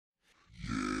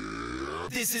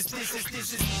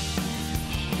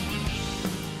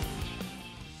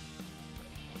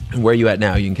Where are you at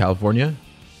now? You in California?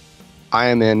 I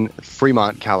am in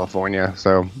Fremont, California,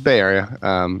 so Bay Area,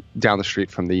 down the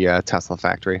street from the Tesla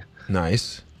factory.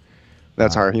 Nice.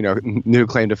 That's our, new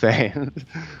claim to fame.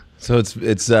 So it's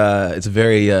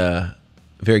very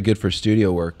very good for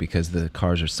studio work because the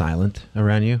cars are silent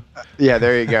around you. Yeah,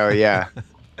 there you go. Yeah.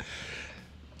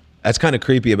 That's kind of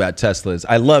creepy about Teslas.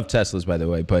 I love Teslas, by the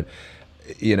way, but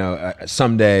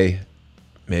someday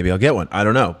maybe I'll get one. I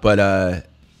don't know, but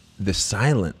the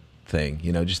silent thing,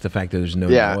 just the fact that there's no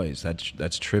noise, that's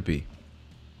trippy.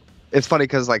 It's funny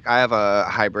because I have a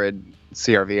hybrid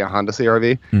CRV, a Honda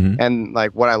CRV, and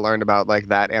what I learned about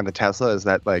that and the Tesla is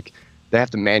that they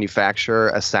have to manufacture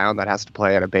a sound that has to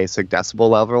play at a basic decibel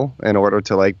level in order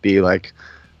to be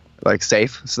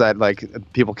safe, so that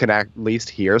people can at least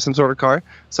hear some sort of car.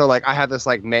 So I have this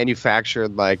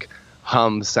manufactured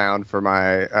hum sound for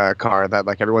my car that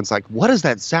everyone's like, what is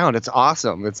that sound? It's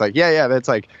awesome. It's yeah, that's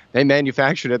they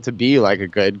manufactured it to be a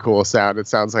good, cool sound. It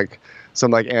sounds like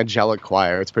some angelic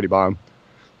choir. It's pretty bomb.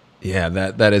 Yeah,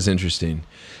 that is interesting.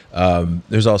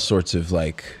 There's all sorts of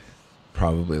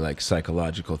probably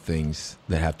psychological things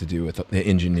that have to do with the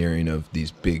engineering of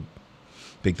these big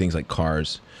things like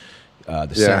cars.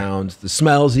 The sounds, the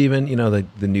smells, even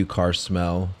the new car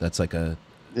smell. That's a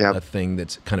thing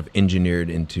that's kind of engineered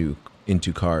into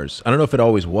cars. I don't know if it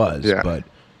always was, but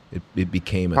it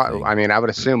became a thing. I mean, I would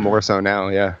assume more so now.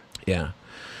 Yeah.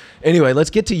 Anyway,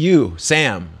 let's get to you,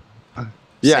 Sam.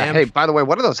 Yeah. Sam, hey, by the way,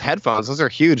 what are those headphones? Those are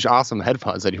huge, awesome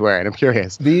headphones that you're wearing. I'm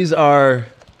curious. These are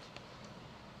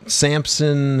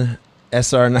Samson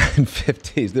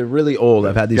SR950s. They're really old.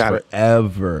 I've had these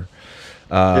forever.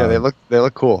 Yeah, they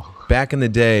look cool. Back in the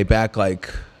day, I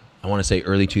want to say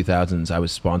early 2000s, I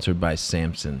was sponsored by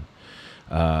Samson.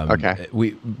 Okay.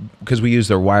 Because we used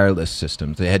their wireless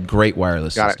systems. They had great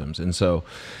wireless systems. And so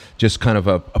just kind of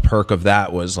a perk of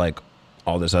that was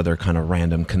all this other kind of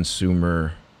random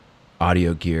consumer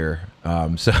audio gear.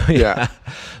 My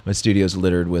studio's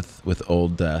littered with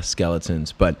old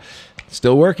skeletons, but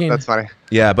still working. That's funny.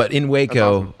 Yeah, but in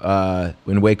Waco,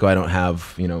 awesome. I don't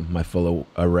have my full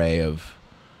array of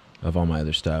all my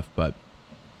other stuff. But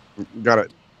got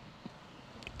it.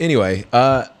 Anyway,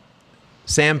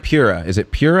 Sam Pura, is it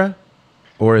Pura,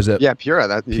 or is it? Yeah,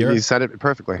 Pura. Pura? You said it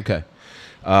perfectly. Okay.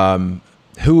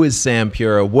 Who is Sam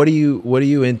Pura? What are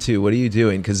you into? What are you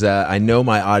doing? Because I know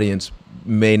my audience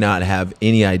may not have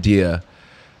any idea,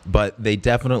 but they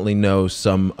definitely know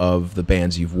some of the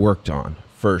bands you've worked on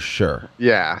for sure.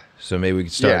 Yeah. So maybe we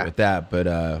could start with that, but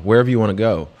wherever you want to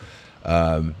go.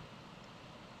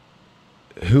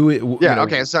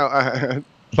 Okay. So,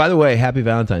 by the way, happy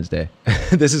Valentine's Day.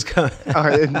 This is coming.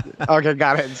 Okay,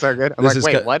 got it. So good. I'm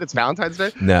wait, what? It's Valentine's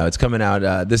Day? No, it's coming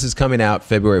out. This is coming out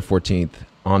February 14th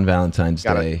on Valentine's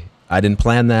Day. I didn't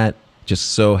plan that.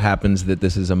 Just so happens that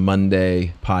this is a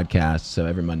Monday podcast, so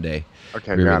every Monday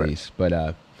we release.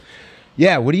 But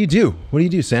what do you do? What do you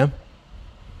do, Sam?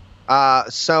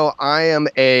 So I am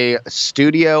a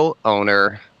studio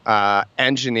owner,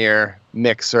 engineer,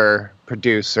 mixer,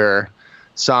 producer,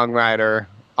 songwriter,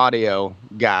 audio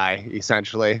guy,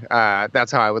 essentially.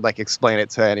 That's how I would explain it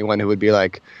to anyone who would be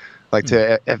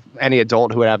if any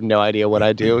adult who would have no idea what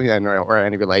I do or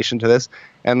any relation to this.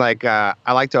 And I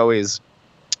like to always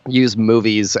use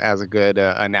movies as a good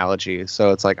analogy.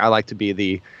 So it's I like to be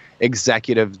the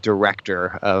executive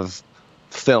director of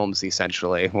films,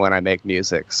 essentially, when I make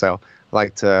music. So I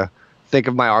like to think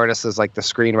of my artists as the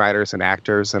screenwriters and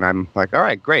actors, and I'm all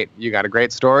right, great, you got a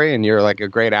great story and you're a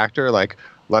great actor,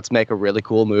 let's make a really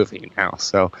cool movie now.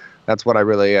 So that's what I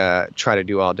really try to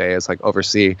do all day, is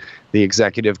oversee the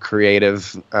executive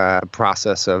creative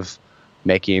process of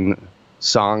making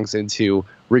songs into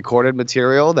recorded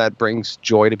material that brings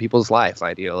joy to people's life,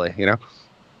 ideally,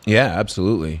 Yeah,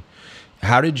 absolutely.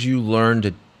 How did you learn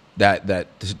to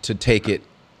take it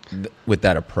with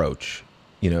that approach,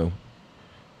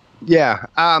 Yeah.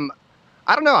 I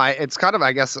don't know. It's kind of,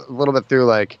 I guess, a little bit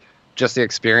through just the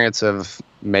experience of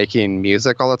making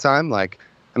music all the time. I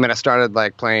started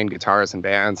playing guitars in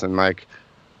bands and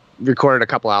recorded a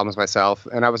couple albums myself.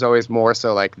 And I was always more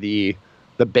so the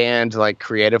band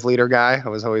creative leader guy. I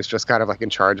was always just kind of in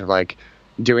charge of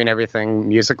doing everything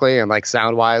musically and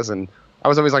sound wise. And I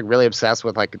was always really obsessed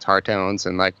with guitar tones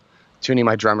and tuning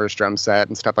my drummer's drum set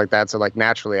and stuff like that. So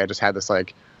naturally I just had this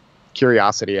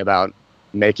curiosity about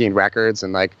making records,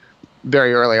 and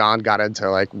very early on got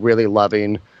into really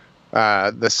loving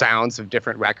the sounds of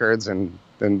different records and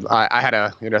and I had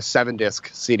a 7-disc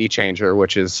CD changer,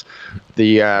 which is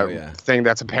the thing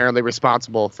that's apparently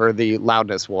responsible for the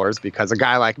loudness wars, because a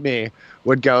guy like me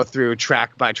would go through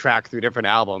track by track through different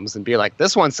albums and be like,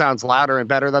 this one sounds louder and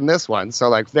better than this one. So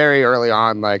like very early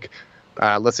on, like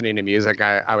listening to music,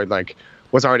 I would like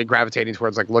was already gravitating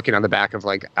towards like looking on the back of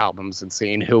like albums and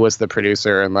seeing who was the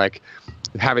producer, and like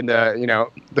having the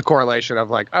the correlation of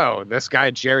like, oh, this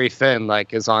guy Jerry Finn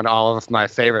like is on all of my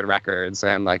favorite records,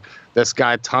 and like this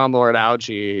guy Tom Lord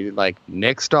Alge like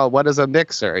mixed all, what is a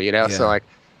mixer, So like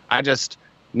I just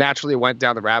naturally went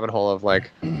down the rabbit hole of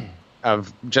like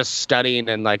of just studying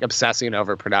and like obsessing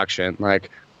over production. Like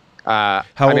how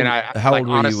old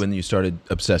were you when you started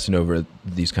obsessing over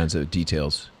these kinds of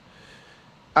details?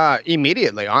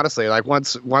 Immediately, honestly, like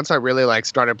once I really like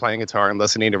started playing guitar and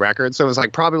listening to records. So it was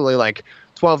like probably like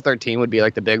 12, 13 would be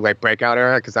like the big like breakout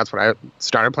era, because that's when I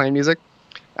started playing music.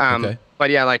 But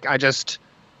yeah, like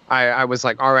I was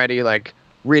like already like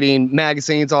reading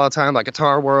magazines all the time, like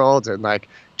Guitar World, and like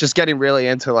just getting really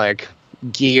into like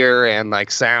gear and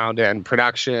like sound and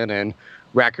production and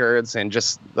records, and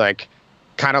just like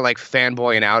kind of like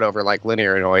fanboying out over like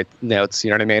linear notes, you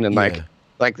know what I mean? And like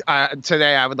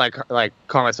today I would like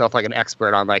call myself like an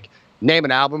expert on like name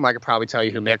an album. I could probably tell you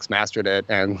who mixed, mastered it,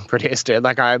 and produced it.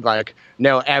 Like I like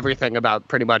know everything about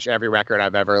pretty much every record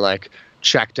I've ever like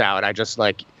checked out. I just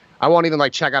like I won't even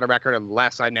like check out a record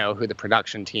unless I know who the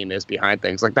production team is behind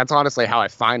things. Like that's honestly how I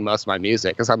find most of my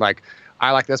music, because I'm like, I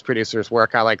like this producer's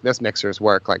work, I like this mixer's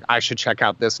work, like I should check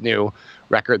out this new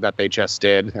record that they just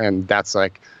did. And that's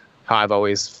like how I've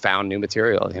always found new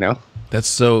material, That's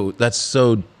so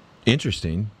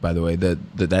interesting, by the way,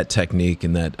 that technique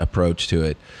and that approach to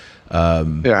it.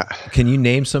 Can you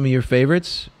name some of your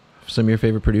favorites, some of your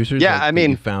favorite producers? Yeah, like, I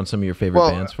mean, you found some of your favorite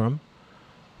bands from.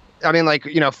 I mean, like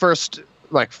first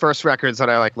records that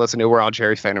I like listened to were all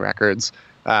Jerry Finn records,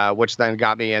 which then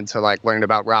got me into like learning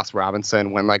about Ross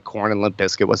Robinson when like Korn and Limp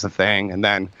Bizkit was a thing, and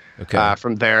then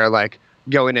from there like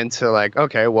going into like,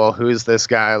 okay, well, who's this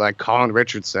guy like Colin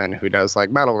Richardson who does like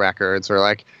metal records, or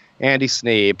like Andy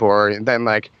Sneap, or then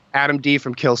like Adam D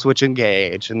from Killswitch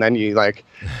Engage, and then you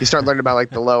start learning about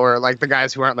like the lower, like the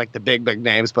guys who aren't like the big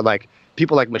names, but like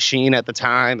people like Machine at the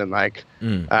time, and like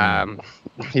then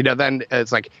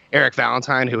it's like Eric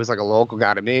Valentine, who was like a local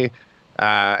guy to me,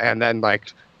 and then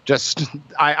like just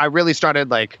I really started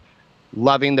like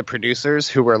loving the producers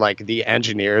who were like the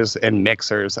engineers and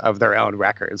mixers of their own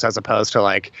records, as opposed to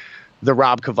like the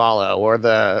Rob Cavallo or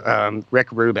the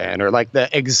Rick Rubin, or like the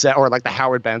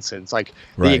Howard Bensons, like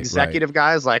the executive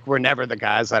guys, like were never the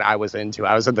guys that I was into.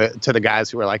 I was to the guys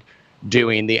who were like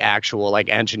doing the actual like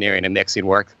engineering and mixing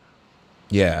work.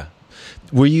 Yeah.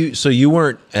 So you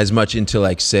weren't as much into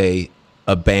like, say,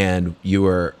 a band. You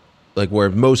were like where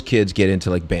most kids get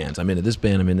into like bands. I'm into this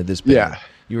band, I'm into this band. Yeah.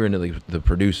 You were into like the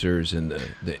producers and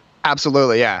the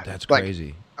Absolutely, yeah. That's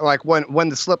crazy. Like when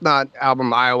the Slipknot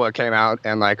album Iowa came out,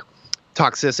 and like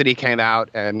Toxicity came out,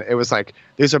 and it was like,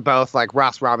 these are both like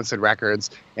Ross Robinson records,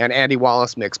 and Andy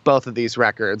Wallace mixed both of these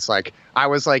records. Like I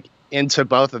was like into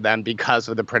both of them because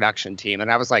of the production team, and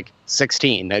I was like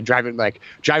 16, driving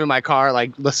my car,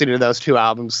 like listening to those two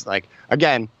albums. Like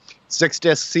again,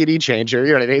 6-disc CD changer,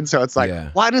 you know what I mean? So it's like,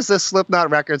 why does this Slipknot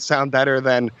record sound better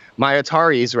than my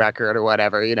Atari's record or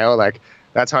whatever? Like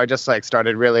that's how I just like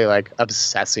started really like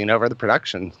obsessing over the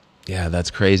production. Yeah, that's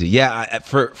crazy. Yeah,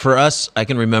 for us, I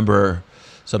can remember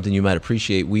something you might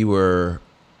appreciate. We were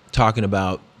talking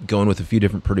about going with a few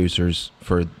different producers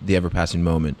for the Ever Passing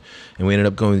Moment, and we ended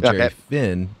up going with Jerry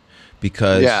Finn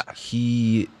because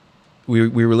we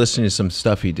were listening to some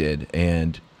stuff he did,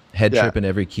 and Head Trip in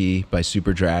Every Key by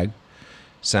Super Drag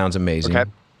sounds amazing.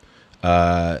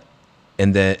 And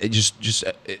then it just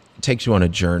it takes you on a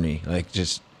journey. Like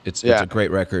it's a great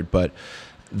record, but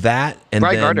that and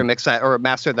Brian Gardner mixed that or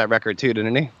mastered that record too,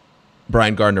 didn't he?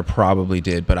 Brian Gardner probably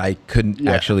did, but I couldn't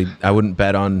actually. I wouldn't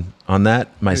bet on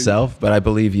that myself, but I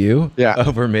believe you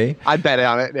over me. I'd bet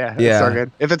on it. Yeah, it's so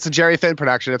good. If it's a Jerry Finn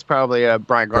production, it's probably a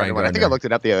Brian Gardner one. I think I looked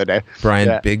it up the other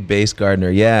day. Big Bass Gardner.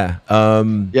 Yeah.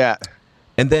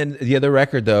 And then the other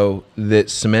record though that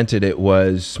cemented it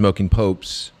was Smoking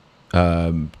Pope's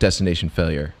Destination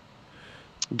Failure.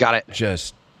 Got it.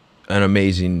 Just an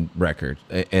amazing record,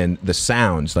 and the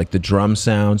sounds, like the drum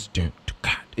sounds,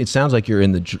 it sounds like you're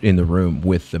in the room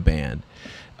with the band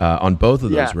on both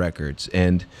of those records.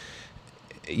 And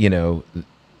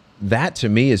that to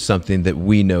me is something that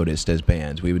we noticed as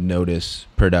bands. We would notice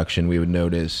production, we would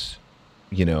notice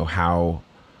how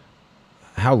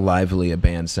lively a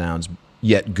band sounds,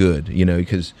 yet good,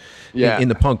 because in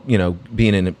the punk,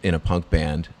 being in a punk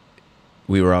band,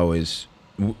 we were always,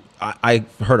 I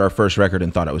heard our first record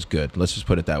and thought it was good. Let's just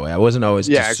put it that way. I wasn't always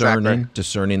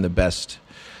discerning the best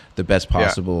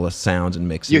possible sounds and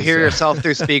mixes. You hear yourself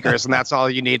through speakers, and that's all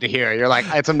you need to hear. You're like,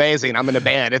 it's amazing. I'm in a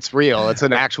band. It's real. It's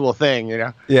an actual thing, you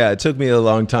know? Yeah, it took me a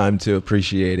long time to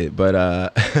appreciate it,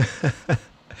 but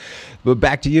but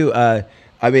back to you. I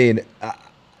mean,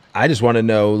 I just want to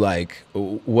know, like,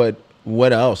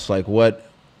 what else? Like, what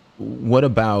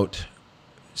about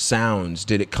sounds?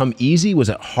 Did it come easy? Was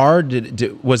it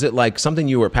hard? Was it like something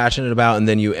you were passionate about, and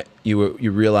then you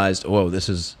realized, whoa, this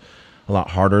is a lot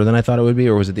harder than I thought it would be?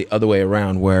 Or was it the other way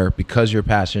around, where because you're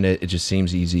passionate, it just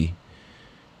seems easy?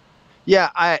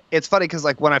 Yeah, it's funny because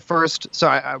like when I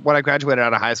graduated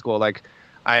out of high school, like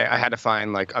I had to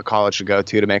find like a college to go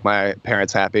to make my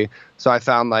parents happy. So I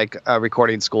found like a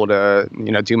recording school to,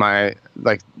 you know, do my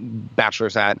like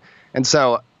bachelor's at. And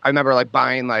so I remember like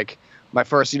buying like my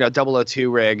first, you know,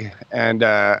 002 rig and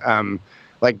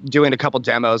like doing a couple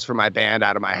demos for my band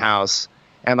out of my house.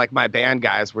 And like my band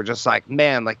guys were just like,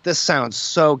 man, like this sounds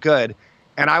so good.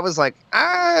 And I was like,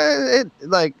 I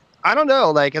don't know,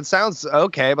 like it sounds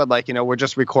okay, but like, you know, we're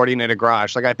just recording in a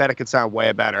garage. Like I bet it could sound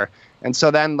way better. And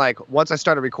so then like once I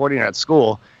started recording at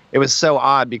school, it was so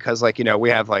odd because like, you know,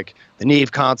 we have like the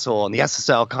Neve console and the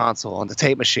SSL console and the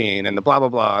tape machine and the blah, blah,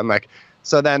 blah. And like,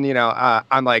 so then, you know,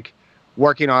 I'm like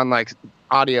working on like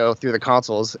audio through the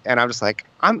consoles and I'm just like,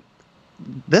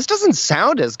 this doesn't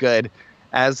sound as good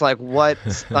as like what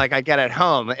like I get at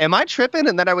home. Am I tripping?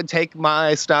 And then I would take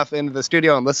my stuff into the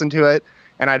studio and listen to it.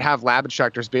 And I'd have lab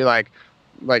instructors be like,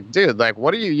 dude, like,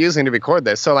 what are you using to record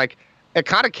this? So like, it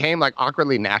kind of came like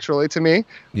awkwardly naturally to me,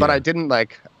 but I didn't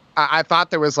like, I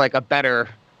thought there was like a better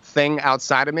thing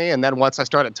outside of me. And then once I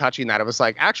started touching that, it was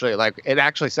like, actually, like, it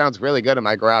actually sounds really good in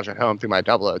my garage at home through my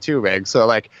 002 rig. So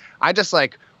like, I just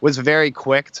like was very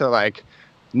quick to like,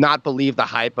 not believe the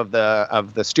hype of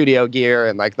the studio gear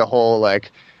and like the whole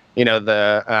like, you know,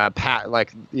 the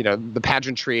the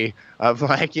pageantry of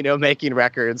like, you know, making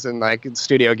records and like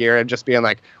studio gear and just being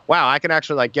like, wow, I can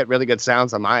actually like get really good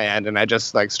sounds on my end. And I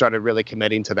just like started really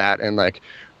committing to that and like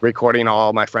recording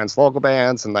all my friends' local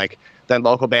bands. And like then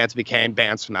local bands became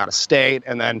bands from out of state,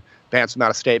 and then bands from out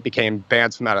of state became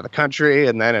bands from out of the country.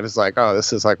 And then it was like, oh,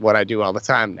 this is like what I do all the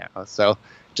time now. So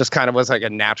just kind of was like a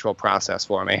natural process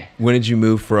for me. When did you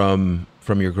move from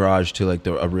your garage to like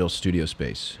a real studio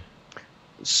space?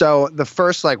 So the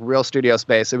first like real studio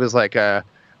space, it was like a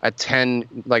 10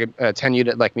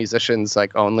 unit like musicians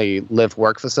like only live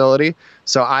work facility.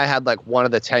 So I had like one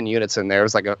of the 10 units in there. It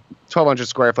was like a 1,200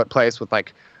 square foot place with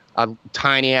like a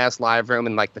tiny ass live room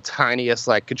and like the tiniest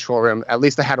like control room. At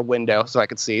least I had a window so I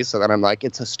could see. So then I'm like,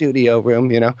 it's a studio room,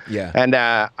 you know? Yeah. And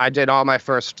I did all my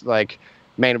first like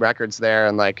main records there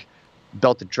and like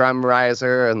built a drum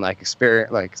riser and like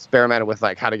experimented with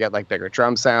like how to get like bigger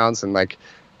drum sounds and like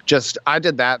just I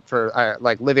did that for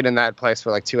like living in that place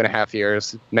for like 2.5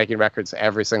 years, making records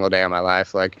every single day of my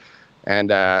life. Like, and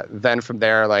then from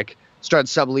there, like started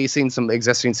subleasing some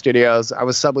existing studios. I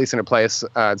was subleasing a place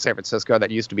in San Francisco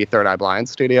that used to be Third Eye Blind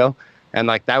studio. And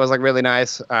like, that was like really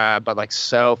nice, but like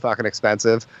so fucking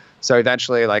expensive. So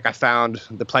eventually like I found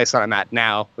the place that I'm at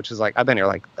now, which is like, I've been here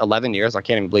like 11 years. I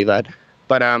can't even believe that.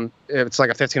 But it's like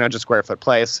a 1,500 square foot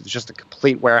place. It's just a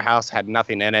complete warehouse, had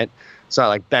nothing in it. So I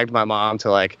like begged my mom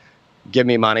to like give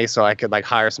me money so I could like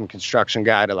hire some construction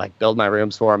guy to like build my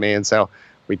rooms for me. And so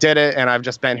we did it, and I've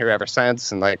just been here ever since.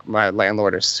 And like my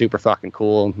landlord is super fucking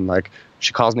cool. And like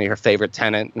she calls me her favorite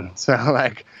tenant. And so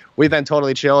like we've been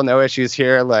totally chill, no issues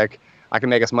here. Like I can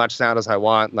make as much sound as I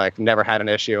want. Like never had an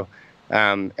issue.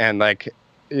 And like,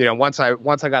 you know, once I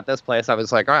got this place, I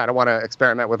was like, all right, I want to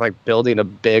experiment with like building a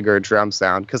bigger drum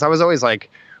sound, because I was always like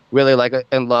really like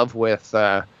in love with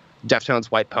Deftones'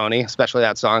 White Pony, especially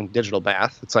that song Digital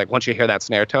Bath. It's like once you hear that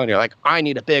snare tone, you're like, I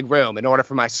need a big room in order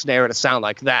for my snare to sound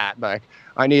like that. Like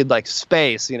I need like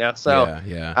space, you know. So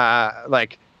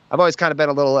like I've always kind of been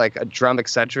a little like a drum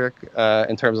eccentric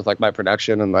in terms of like my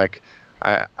production, and like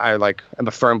I like am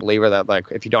a firm believer that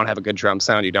like if you don't have a good drum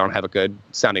sound, you don't have a good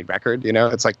sounding record. You know,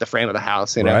 it's like the frame of the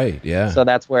house. You know, right? Yeah. So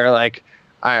that's where like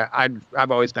I've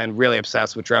always been really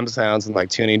obsessed with drum sounds and like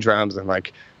tuning drums and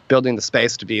like building the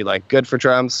space to be like good for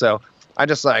drums. So I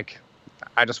just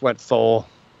went full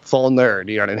nerd.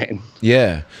 You know what I mean?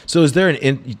 Yeah. So is there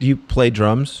do you play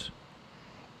drums?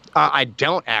 I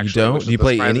don't actually. You don't? Do you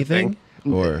play anything?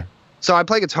 Or so I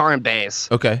play guitar and bass.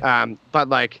 Okay. But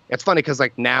like it's funny because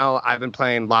like now I've been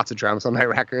playing lots of drums on my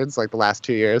records like the last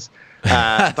 2 years.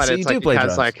 But so it's you like do play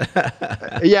because drums.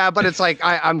 like yeah, but it's like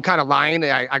I'm kind of lying.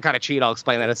 I kind of cheat. I'll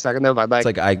explain that in a second though. But like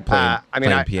it's like I play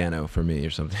playing piano for me or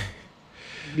something.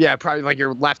 Yeah, probably like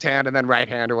your left hand and then right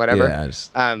hand or whatever.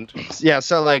 Yeah. Yeah.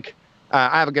 So like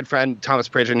I have a good friend, Thomas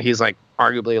Pridgeon. He's like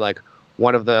arguably like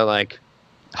one of the like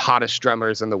hottest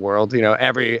drummers in the world. You know,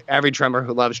 every drummer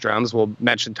who loves drums will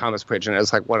mention Thomas Pridgeon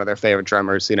as like one of their favorite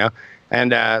drummers, you know.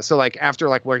 And so like after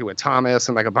like working with Thomas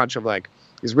and like a bunch of like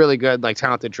these really good like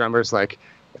talented drummers, like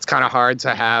it's kind of hard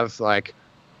to have like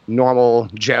normal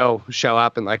Joe show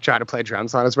up and like try to play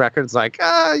drums on his record. It's like,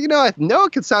 you know, I know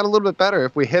it could sound a little bit better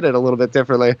if we hit it a little bit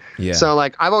differently. Yeah. So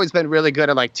like I've always been really good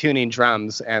at like tuning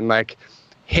drums and like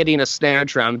hitting a snare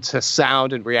drum to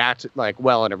sound and react like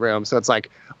well in a room. So it's like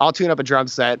I'll tune up a drum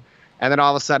set and then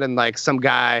all of a sudden like some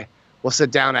guy will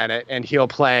sit down at it and he'll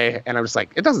play and I'm just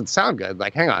like, it doesn't sound good.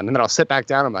 Like, hang on. And then I'll sit back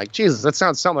down. I'm like, Jesus, that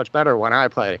sounds so much better when I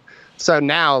play. So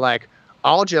now like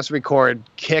I'll just record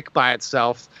kick by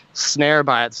itself, snare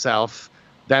by itself,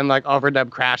 then like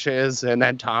overdub crashes and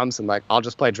then toms, and like I'll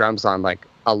just play drums on like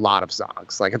a lot of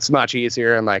songs. Like it's much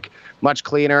easier and like much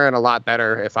cleaner and a lot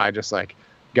better if I just like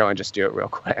go and just do it real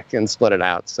quick and split it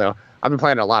out. So I've been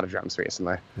playing a lot of drums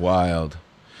recently. Wild.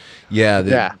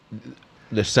 Yeah.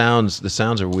 The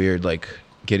sounds are weird. Like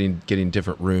getting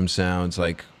different room sounds.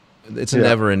 Like it's a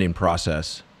never ending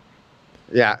process.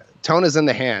 Yeah. Tone is in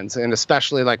the hands, and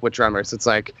especially like with drummers, it's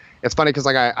like, it's funny because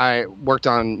like I worked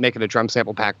on making a drum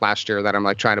sample pack last year that I'm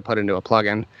like trying to put into a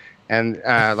plugin. And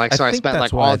like, so I spent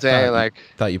like all day,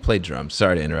 thought you played drums.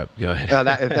 Sorry to interrupt. Go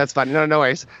ahead. That's fine. No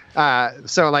worries.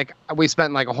 So like we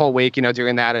spent like a whole week, you know,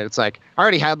 doing that. And it's like, I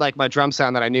already had like my drum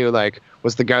sound that I knew like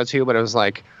was the go-to, but it was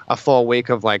like a full week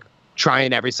of like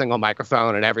trying every single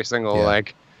microphone and every single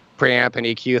like preamp and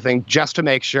EQ thing just to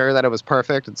make sure that it was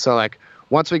perfect. And so like,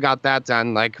 once we got that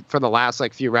done, like for the last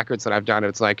like few records that I've done,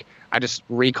 it's like I just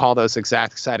recall those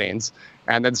exact settings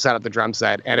and then set up the drum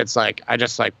set. And it's like I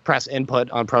just like press input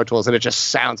on Pro Tools and it just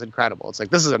sounds incredible. It's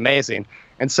like, this is amazing.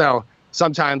 And so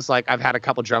sometimes like I've had a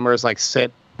couple drummers like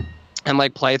sit and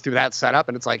like play through that setup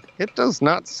and it's like, it does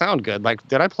not sound good. Like,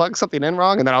 did I plug something in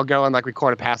wrong? And then I'll go and like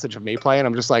record a passage of me playing.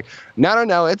 I'm just like,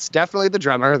 no, it's definitely the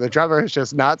drummer. The drummer is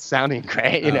just not sounding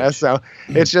great, you know? So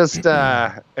it's just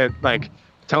like,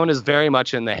 tone is very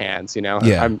much in the hands, you know.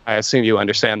 Yeah. I assume you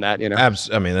understand that, you know.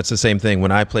 I mean, that's the same thing.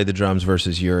 When I play the drums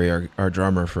versus Yuri, our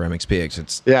drummer for MXPX,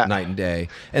 it's night and day.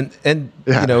 And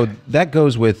you know, that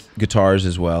goes with guitars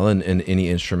as well, and any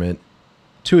instrument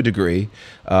to a degree.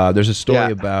 There's a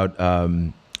story about,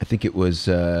 I think it was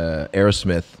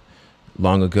Aerosmith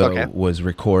long ago was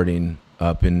recording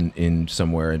up in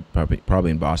somewhere,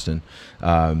 probably in Boston,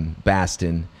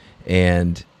 Baston,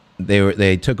 and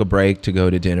they took a break to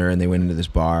go to dinner and they went into this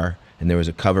bar and there was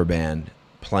a cover band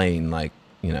playing like,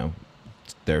 you know,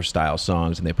 their style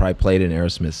songs, and they probably played an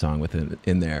Aerosmith song with it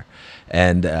in there,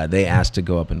 and they asked to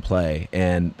go up and play,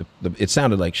 and it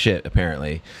sounded like shit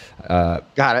apparently. Got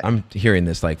it. I'm hearing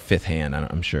this like fifth hand,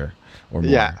 I'm sure, or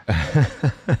more.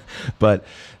 But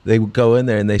they go in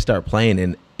there and they start playing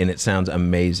and it sounds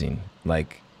amazing.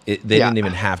 Like they didn't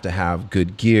even have to have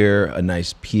good gear, a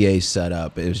nice PA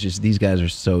setup. It was just, these guys are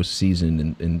so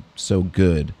seasoned and so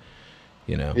good,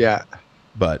 you know. Yeah.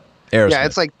 But Aerosmith. Yeah,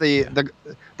 it's like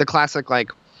the classic,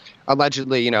 like,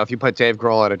 allegedly, you know, if you put Dave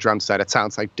Grohl at a drum set, it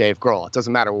sounds like Dave Grohl. It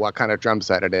doesn't matter what kind of drum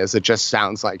set it is. It just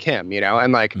sounds like him, you know.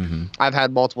 And like I've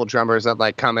had multiple drummers that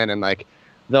like come in and like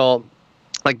they'll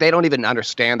like, they don't even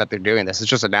understand that they're doing this. It's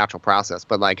just a natural process.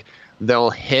 But like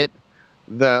they'll hit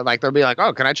they'll be like,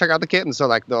 oh, can I check out the kit? And so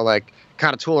like they'll like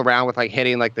kind of tool around with like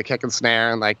hitting like the kick and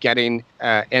snare and like getting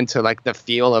into like the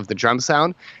feel of the drum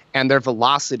sound, and their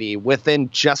velocity within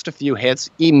just a few hits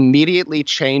immediately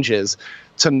changes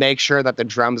to make sure that the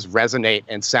drums resonate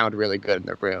and sound really good in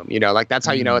the room. You know, like that's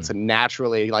how you know it's a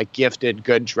naturally like gifted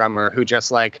good drummer who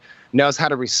just like knows how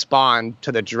to respond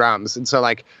to the drums. And so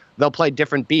like they'll play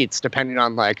different beats depending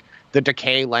on like the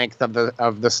decay length of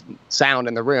the sound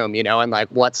in the room, you know, and like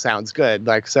what sounds good.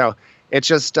 Like, so it's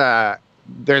just,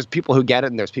 there's people who get it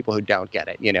and there's people who don't get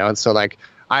it, you know? And so like,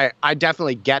 I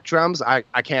definitely get drums. I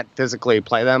can't physically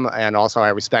play them. And also I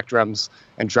respect drums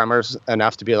and drummers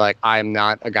enough to be like, I'm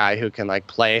not a guy who can like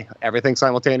play everything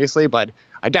simultaneously, but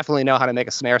I definitely know how to make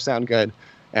a snare sound good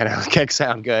and a kick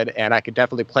sound good. And I could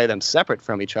definitely play them separate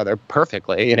from each other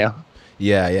perfectly, you know?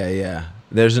 Yeah.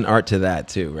 There's an art to that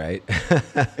too, right?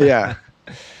 Yeah.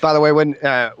 By the way,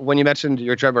 when you mentioned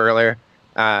your drummer earlier,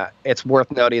 it's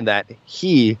worth noting that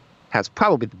he has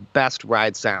probably the best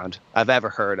ride sound I've ever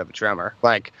heard of a drummer.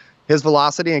 Like his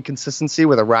velocity and consistency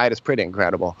with a ride is pretty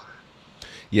incredible.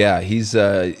 Yeah, he's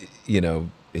you know,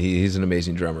 he's an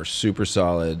amazing drummer, super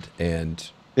solid, and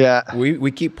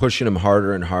we keep pushing him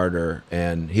harder and harder,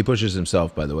 and he pushes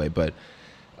himself, by the way, but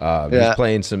he's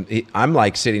playing some. I'm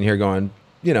like sitting here going,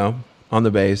 you know, on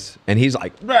the bass, and he's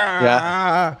like,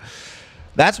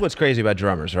 That's what's crazy about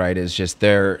drummers, right? Is just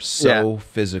they're so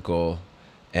physical,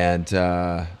 and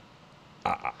I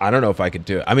don't know if I could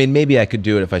do it. I mean, maybe I could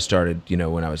do it if I started,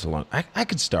 when I was alone. I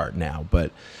could start now,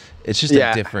 but it's just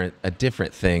a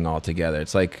different thing altogether.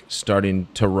 It's like starting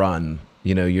to run.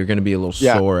 You're going to be a little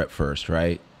sore at first,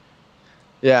 right?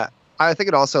 Yeah, I think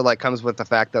it also like comes with the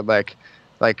fact that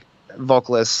like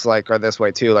vocalists like are this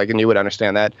way too. Like, and you would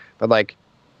understand that, but like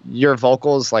your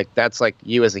vocals, like that's like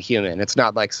you as a human. It's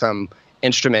not like some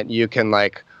instrument you can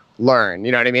like learn.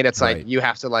 You know what I mean? It's like you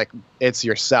have to like it's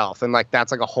yourself, and like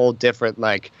that's like a whole different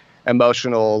like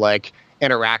emotional like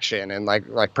interaction and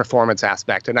like performance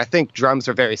aspect. And I think drums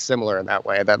are very similar in that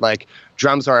way. That like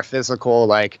drums are a physical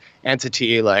like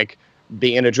entity, like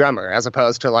being a drummer, as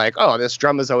opposed to like, oh, this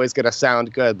drum is always going to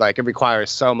sound good. Like it requires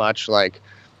so much like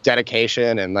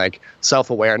dedication and like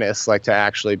self-awareness, like to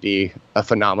actually be a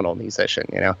phenomenal musician,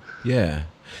 Yeah.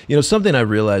 Something I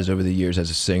realized over the years as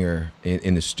a singer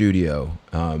in the studio,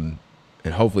 and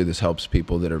hopefully this helps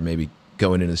people that are maybe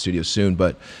going into the studio soon,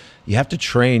 but you have to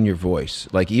train your voice.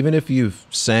 Like even if you've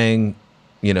sang,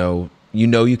 you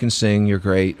can sing, you're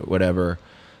great, whatever,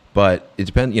 but it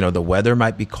depends, the weather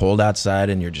might be cold outside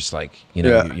and you're just like,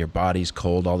 your body's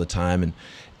cold all the time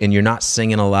and you're not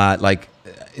singing a lot. Like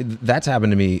that's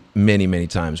happened to me many, many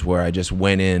times where I just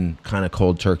went in kind of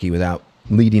cold turkey without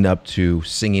leading up to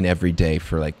singing every day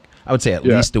for like, I would say at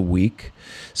least a week,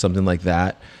 something like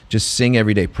that. Just sing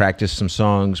every day, practice some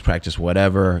songs, practice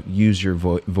whatever, use your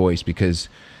voice, because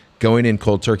going in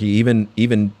cold turkey,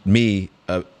 even me,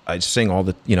 I sing all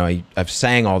the, I've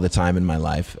sang all the time in my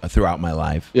life, throughout my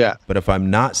life. Yeah. But if I'm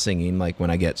not singing, like when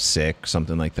I get sick,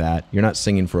 something like that, you're not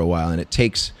singing for a while. And it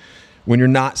takes, when you're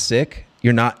not sick,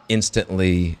 you're not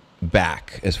instantly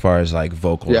back as far as like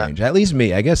vocal range. At least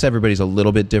me. I guess everybody's a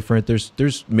little bit different.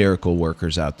 There's miracle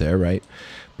workers out there, right?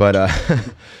 But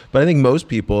but I think most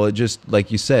people, it just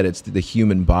like you said, it's the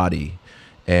human body,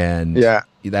 and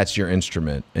that's your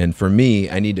instrument. And for me,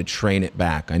 I need to train it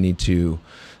back. I need to.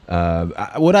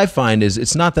 What I find is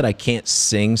it's not that I can't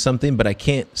sing something, but I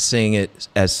can't sing it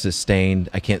as sustained.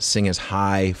 I can't sing as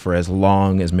high for as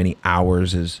long, as many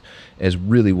hours as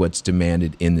really what's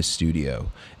demanded in the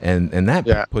studio. And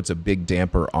that puts a big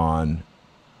damper on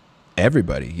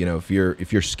everybody. If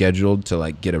you're scheduled to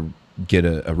like get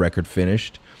a record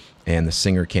finished and the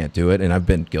singer can't do it, and I've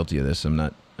been guilty of this. I'm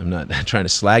not trying to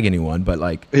slag anyone, but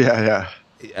like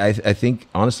I think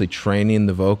honestly training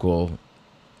the vocal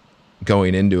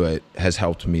going into it has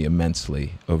helped me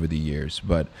immensely over the years.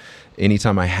 But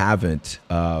anytime I haven't,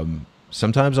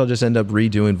 sometimes I'll just end up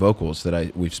redoing vocals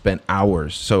that we've spent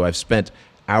hours. So I've spent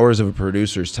hours of a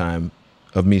producer's time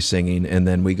of me singing, and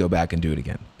then we go back and do it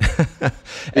again.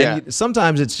 And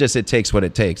sometimes it's just, it takes what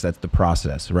it takes. That's the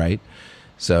process, right?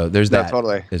 So there's that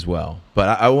as well.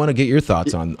 But I want to get your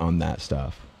thoughts on that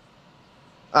stuff.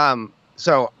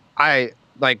 So I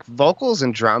like vocals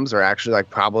and drums are actually like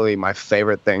probably my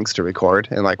favorite things to record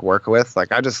and like work with.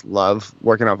 Like I just love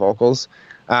working on vocals.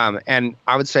 And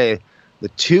I would say the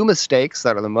two mistakes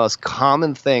that are the most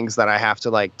common things that I have to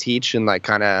like teach and like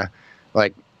kind of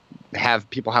like have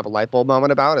people have a light bulb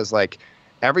moment about is like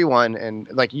everyone, and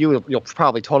like you'll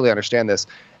probably totally understand this.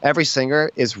 Every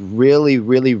singer is really,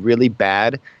 really, really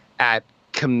bad at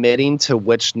committing to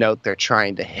which note they're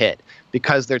trying to hit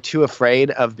because they're too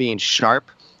afraid of being sharp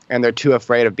and they're too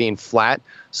afraid of being flat.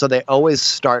 So they always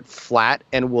start flat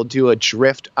and will do a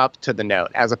drift up to the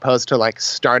note as opposed to like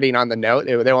starting on the note.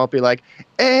 They won't be like,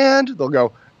 and they'll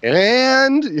go,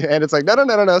 and it's like,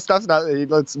 no, stuff's not,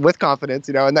 it's with confidence,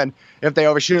 and then if they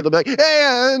overshoot it, they'll be like,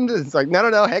 and it's like,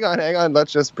 no, hang on,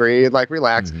 let's just breathe, like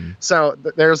relax. Mm-hmm. So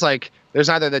there's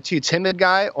either the too timid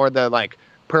guy or the like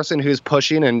person who's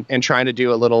pushing and trying to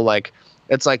do a little like,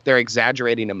 it's like they're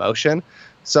exaggerating emotion.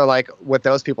 So like with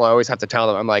those people, I always have to tell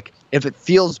them, I'm like, if it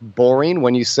feels boring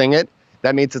when you sing it,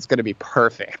 that means it's going to be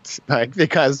perfect, like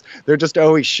because they're just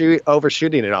always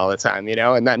overshooting it all the time,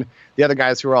 And then the other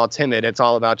guys who are all timid, it's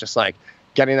all about just like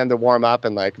getting them to warm up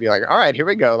and like be like, all right, here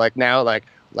we go. Like now, like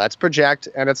let's project,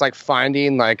 and it's like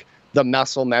finding like the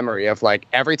muscle memory of like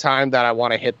every time that I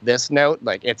want to hit this note,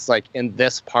 like it's like in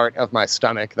this part of my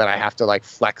stomach that I have to like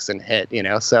flex and hit,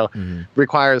 So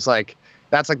requires like.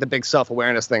 That's like the big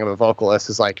self-awareness thing of a vocalist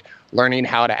is like learning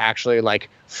how to actually like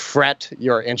fret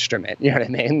your instrument. You know what I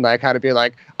mean? Like how to be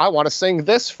like, I want to sing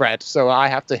this fret, so I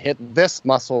have to hit this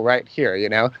muscle right here,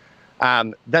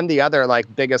 Then the other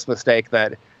like biggest mistake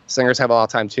that singers have all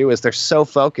the time too is they're so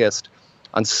focused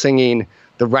on singing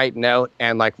the right note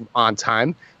and like on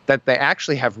time that they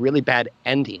actually have really bad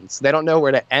endings. They don't know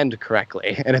where to end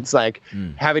correctly. And it's like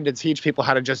having to teach people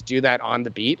how to just do that on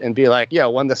the beat and be like,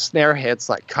 when the snare hits,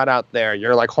 like cut out there,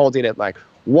 you're like holding it like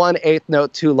 1/8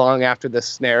 note too long after the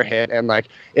snare hit, and like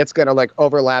it's gonna like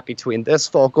overlap between this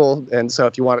vocal, and so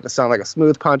if you want it to sound like a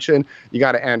smooth punch-in, you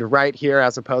got to end right here,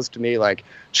 as opposed to me like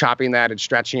chopping that and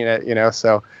stretching it, you know.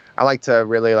 So I like to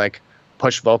really like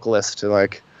push vocalists to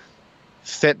like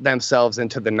fit themselves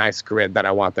into the nice grid that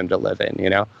I want them to live in, you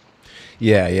know.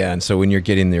 Yeah, yeah. And so when you're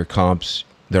getting their comps,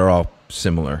 they're all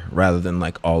similar rather than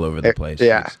like all over the place.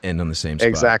 Yeah, and on the same spot.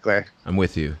 Exactly. I'm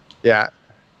with you. Yeah,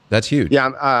 that's huge.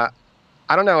 Yeah.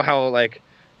 I don't know how, like,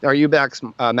 are you Max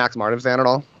Martin fan at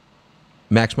all?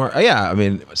 Max Martin? Oh, yeah. I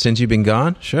mean, since you've been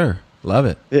gone, sure. Love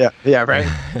it. Yeah, right.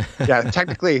 Yeah,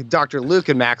 technically Dr. Luke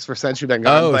and Max for Since You've Been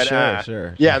Gone. Oh, but,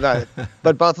 sure. Yeah,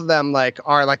 but both of them like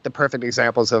are like the perfect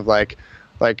examples of like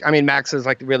I mean, Max is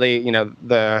like really, you know,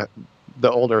 the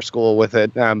older school with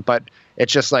it, but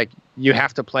it's just like you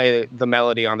have to play the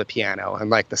melody on the piano, and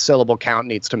like the syllable count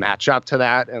needs to match up to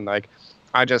that, and like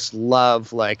I just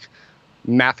love like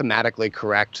mathematically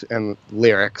correct and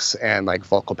lyrics and like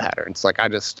vocal patterns. Like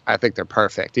I think they're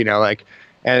perfect, you know, like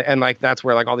and like that's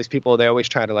where like all these people, they always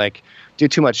try to like do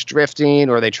too much drifting,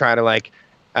 or they try to like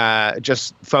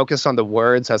just focus on the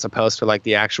words as opposed to like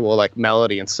the actual like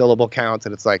melody and syllable counts.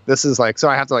 And it's like, this is like, so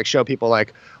I have to like show people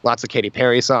like lots of Katy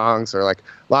Perry songs, or like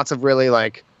lots of really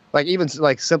like even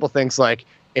like simple things like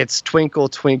it's Twinkle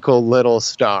Twinkle Little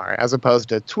Star, as opposed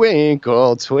to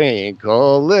Twinkle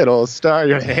Twinkle Little Star.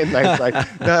 You know what I mean?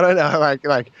 Like no,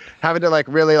 like having to like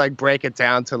really like break it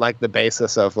down to like the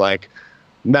basis of like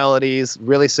melodies,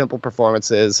 really simple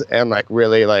performances, and like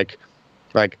really like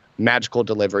magical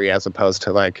delivery, as opposed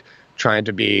to like trying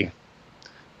to be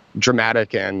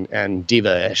dramatic and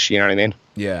diva-ish. You know what I mean?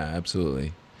 Yeah,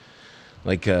 absolutely.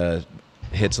 Like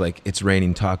hits like It's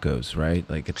Raining Tacos, right?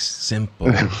 Like it's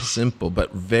simple,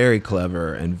 but very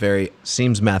clever, and very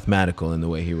seems mathematical in the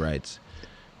way he writes.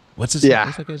 What's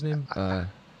that guy's name?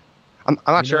 I'm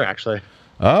not sure, actually.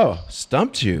 Oh,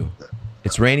 stumped you.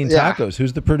 It's Raining Tacos.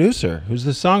 Who's the producer? Who's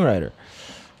the songwriter?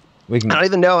 I don't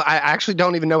even know. I actually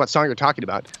don't even know what song you're talking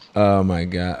about. Oh my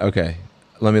God. Okay.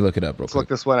 Let me look it up real Let's quick. look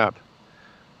this one up.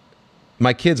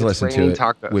 My kids listen to it,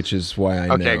 Tacos. which is why I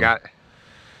know. Okay, got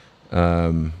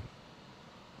it.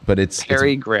 But it's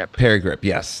Perry Grip. Perry Grip.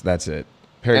 Yes, that's it.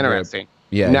 Perry Interesting.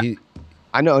 Grip. Yeah.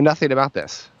 I know nothing about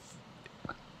this.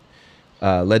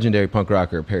 Legendary punk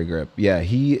rocker Perry Grip. Yeah,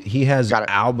 he has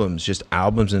albums, just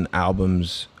albums and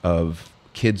albums of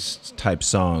kids type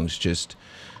songs. Just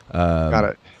got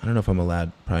it. I don't know if I'm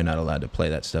probably not allowed to play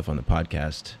that stuff on the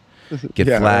podcast. Get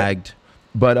flagged.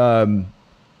 Right. But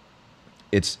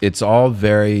it's all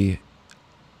very.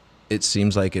 It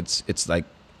seems like it's like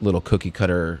little cookie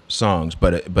cutter songs,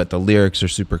 but the lyrics are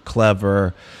super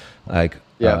clever. Like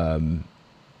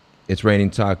It's Raining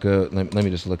Taco. Let me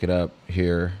just look it up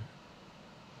here.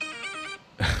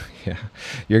 Yeah,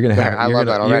 you're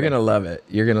gonna love it.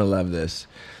 You're gonna love this.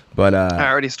 But I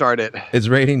already started. It's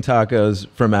Raining Tacos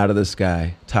from out of the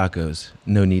sky. Tacos,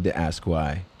 no need to ask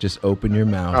why. Just open your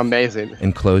mouth. Amazing.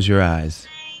 And close your eyes.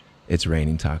 It's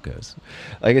raining tacos.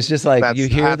 Like it's just like you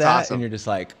hear that awesome. And you're just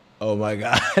like, oh my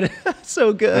God,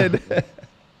 so good.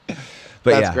 But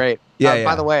that's great. Yeah,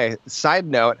 by the way, side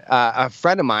note, a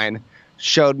friend of mine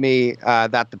showed me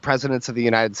that the Presidents of the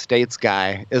United States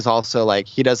guy is also like,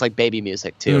 he does like baby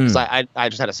music too. Because I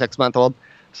just had a 6-month-old.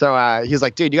 So he's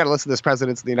like, dude, you got to listen to this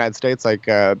Presidents of the United States, like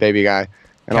baby guy.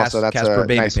 And also that's a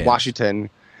nice Pants. Washington.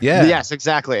 Yeah. Yes,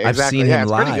 exactly. I've seen him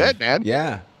live. It's pretty good, man.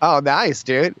 Yeah. Oh, nice,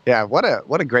 dude. Yeah. What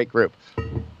a great group.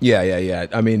 Yeah.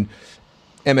 I mean,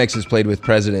 MX has played with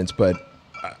presidents, but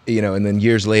and then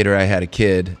years later I had a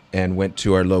kid and went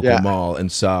to our local mall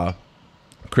and saw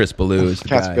Chris Ballou is the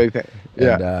guy.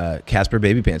 And Casper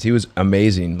Baby Pants. He was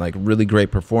amazing, like really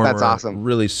great performer. That's awesome.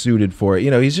 Really suited for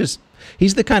it.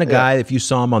 He's the kind of guy, if you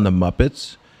saw him on the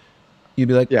Muppets, you'd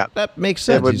be like, that makes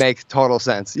sense. It would make total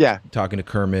sense. Yeah. Talking to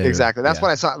Kermit. Exactly. That's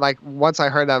what I saw. Like once I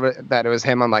heard that it was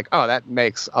him, I'm like, oh, that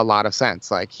makes a lot of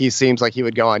sense. Like he seems like he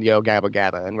would go on Yo Gabba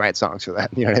Gabba and write songs for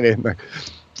that. You know what I mean?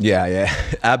 Yeah,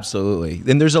 absolutely.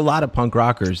 And there's a lot of punk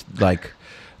rockers like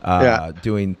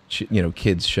doing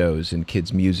kids shows and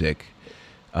kids music.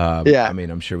 I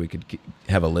mean, I'm sure we could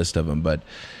have a list of them, but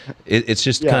it's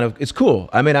just kind of, it's cool.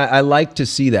 I mean, I like to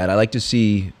see that. I like to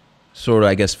see sort of,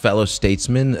 I guess, fellow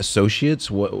statesmen, associates.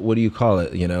 What do you call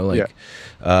it?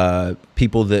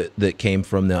 People that came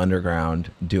from the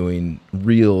underground doing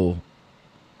real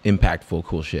impactful,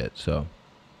 cool shit. So,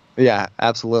 yeah,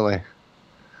 absolutely.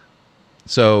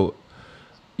 So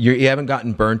you haven't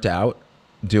gotten burnt out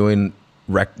doing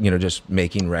just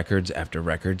making records after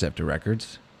records after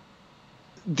records?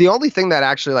 The only thing that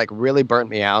actually like really burnt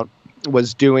me out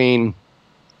was doing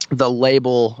the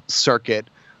label circuit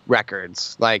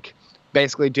records. Like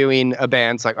basically doing a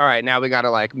band. It's like, all right, now we got to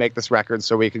like make this record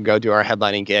so we can go do our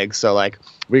headlining gigs. So like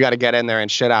we got to get in there and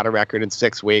shit out a record in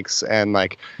 6 weeks. And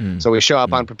like, so we show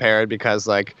up unprepared because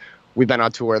like we've been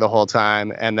on tour the whole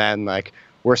time. And then like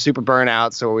we're super burnt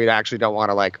out. So we actually don't want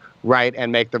to like write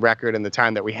and make the record in the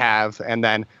time that we have. And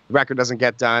then the record doesn't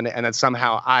get done. And then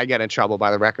somehow I get in trouble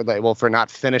by the record label for not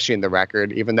finishing the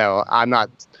record, even though I'm not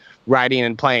writing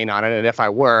and playing on it. And if I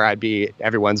were, I'd be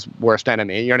everyone's worst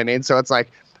enemy. You know what I mean? So it's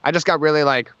like, I just got really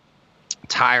like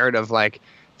tired of like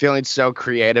feeling so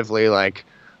creatively like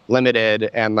limited,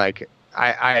 and like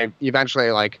I eventually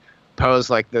like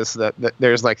posed like this that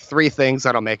there's like 3 things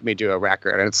that'll make me do a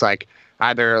record, and it's like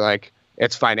either like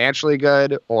it's financially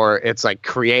good, or it's like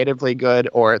creatively good,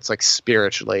 or it's like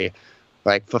spiritually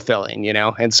like fulfilling, you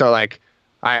know? And so like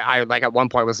I like at one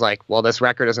point was like, well, this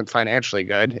record isn't financially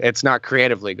good, it's not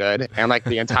creatively good, and like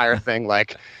the entire thing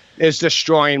like is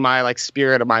destroying my like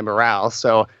spirit of my morale.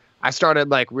 So I started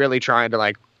like really trying to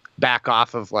like back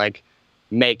off of like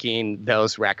making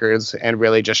those records and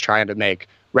really just trying to make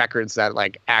records that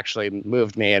like actually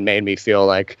moved me and made me feel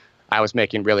like I was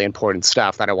making really important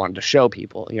stuff that I wanted to show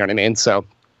people. You know what I mean? So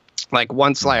like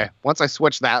once I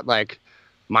switched that like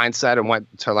mindset and went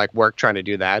to like work trying to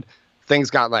do that, things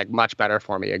got like much better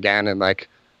for me again. And like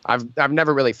I've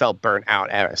never really felt burnt out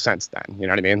ever since then. You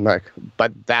know what I mean? Like,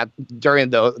 but that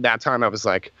during that time I was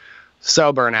like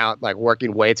so burnt out, like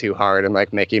working way too hard and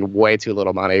like making way too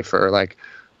little money for like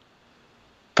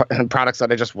products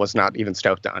that I just was not even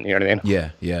stoked on. You know what I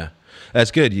mean? Yeah. That's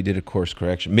good. You did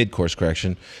a mid-course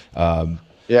correction.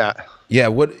 Yeah.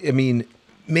 What I mean,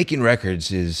 making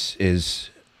records is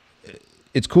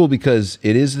it's cool because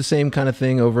it is the same kind of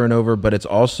thing over and over, but it's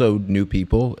also new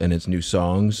people and it's new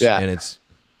songs, and it's,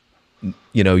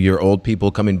 you know, your old people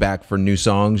coming back for new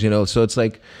songs, you know? So it's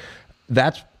like,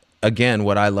 that's again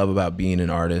what I love about being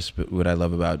an artist, but what I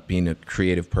love about being a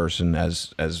creative person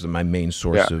as my main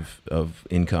source of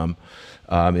income,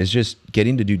 is just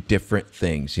getting to do different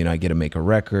things. You know, I get to make a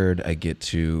record, I get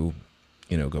to,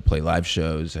 you know, go play live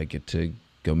shows, I get to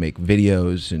go make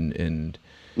videos, and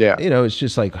you know, it's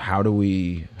just like, how do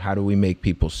we make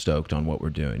people stoked on what we're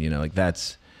doing? You know, like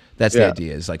that's the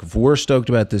idea. Is like, if we're stoked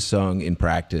about this song in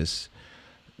practice,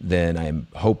 then I'm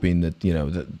hoping that, you know,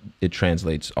 that it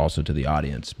translates also to the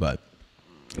audience. But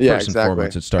first and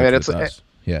foremost, it starts with us.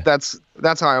 Yeah,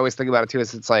 that's how I always think about it too.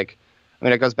 Is it's like, I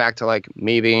mean, it goes back to like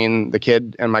me being the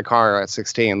kid in my car at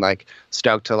 16, like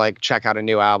stoked to like check out a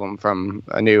new album from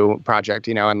a new project,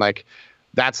 you know, and like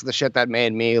that's the shit that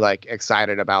made me like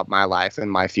excited about my life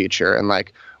and my future, and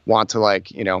like want to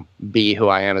like, you know, be who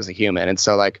I am as a human. And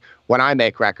so like when I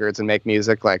make records and make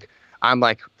music, like I'm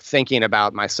like thinking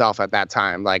about myself at that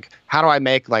time, like how do I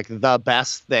make like the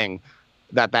best thing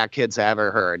that kid's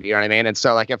ever heard? You know what I mean? And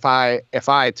so like if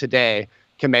I today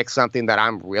can make something that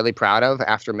I'm really proud of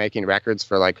after making records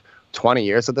for like 20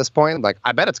 years at this point, like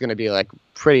I bet it's going to be like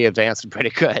pretty advanced and pretty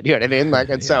good. You know what I mean? Like,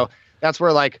 and so that's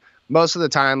where like most of the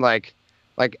time, like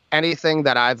anything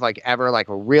that I've like ever like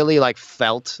really like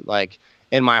felt like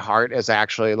in my heart is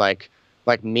actually like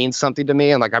means something to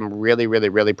me, and like I'm really, really,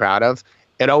 really proud of.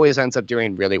 It always ends up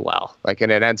doing really well. Like,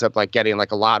 and it ends up like getting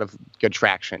like a lot of good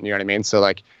traction. You know what I mean? So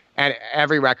like, and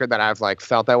every record that I've like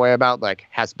felt that way about like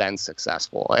has been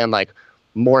successful, and like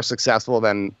more successful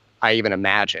than I even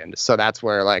imagined. So that's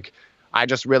where like I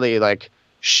just really like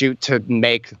shoot to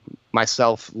make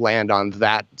myself land on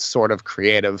that sort of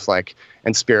creative like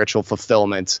and spiritual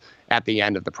fulfillment at the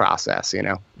end of the process, you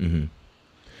know? Mm-hmm.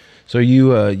 So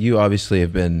you obviously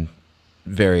have been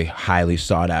very highly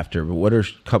sought after, but what are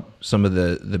some of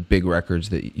the big records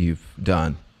that you've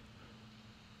done?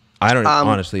 I don't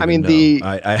honestly even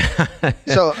know.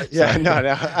 So yeah,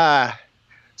 no.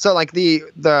 So like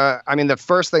the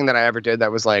first thing that I ever did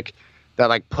that was like, that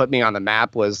like put me on the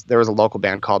map was, there was a local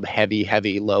band called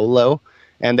Heavy Low Low,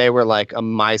 and they were like a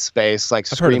MySpace like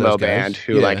screamo band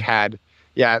who like had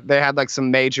they had like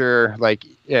some major like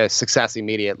success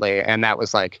immediately, and that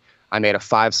was like, I made a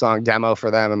 5-song demo for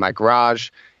them in my garage.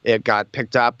 It got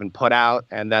picked up and put out,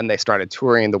 and then they started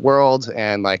touring the world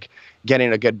and like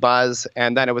getting a good buzz.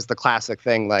 And then it was the classic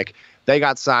thing, like they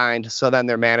got signed, so then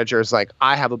their manager's like,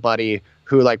 I have a buddy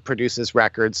who like produces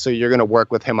records, so you're going to work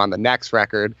with him on the next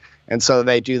record. And so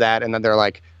they do that, and then they're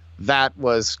like, that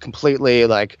was completely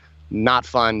like not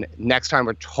fun. Next time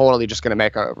we're totally just going to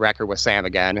make a record with Sam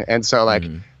again. And so like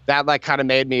that like kind of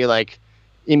made me like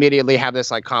immediately have this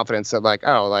like confidence of like,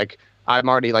 oh, like I'm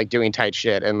already like doing tight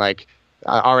shit, and like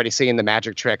already seeing the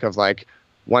magic trick of like,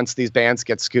 once these bands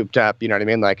get scooped up, you know what I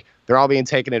mean? Like they're all being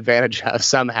taken advantage of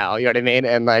somehow, you know what I mean?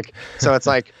 And like, so it's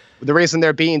like, the reason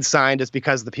they're being signed is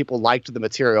because the people liked the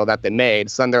material that they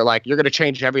made. So then they're like, you're going to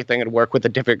change everything and work with a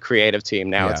different creative team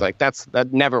now. It's like, that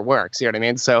never works. You know what I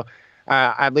mean? So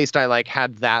at least I like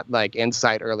had that like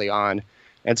insight early on.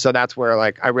 And so that's where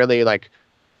like I really like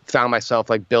found myself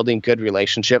like building good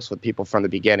relationships with people from the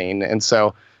beginning. And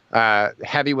so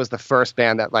Heavy was the first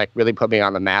band that like really put me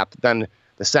on the map. Then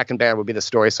the second band would be The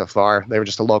Story So Far. They were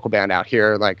just a local band out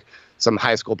here, like some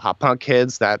high school pop punk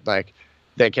kids that like,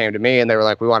 they came to me and they were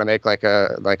like, we want to make like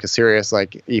a serious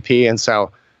like EP. And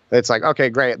so it's like, okay,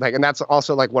 great. Like, and that's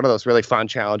also like one of those really fun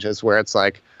challenges where it's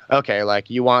like, okay, like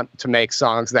you want to make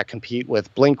songs that compete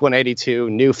with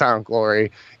Blink-182, New Found Glory,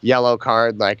 Yellow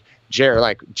Card, like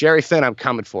Jerry Finn, I'm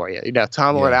coming for you. You know,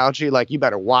 Tom Lord Algae, like you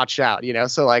better watch out, you know?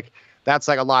 So like, that's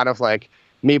like a lot of like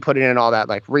me putting in all that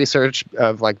like research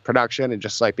of like production and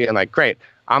just like being like, great,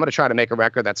 I'm going to try to make a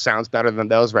record that sounds better than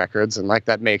those records. And like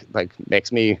that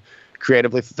makes me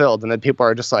creatively fulfilled. And then people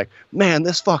are just like, man,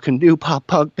 this fucking new pop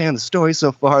punk band, The Story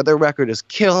So Far, their record is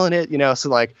killing it, you know? So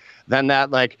like, then that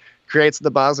like creates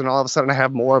the buzz and all of a sudden I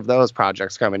have more of those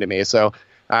projects coming to me. So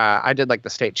I did like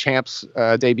the State Champs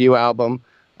debut album.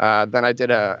 Then I did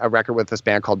a record with this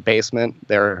band called Basement.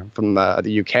 They're from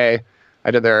the UK. I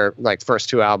did their like first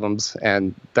 2 albums,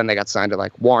 and then they got signed to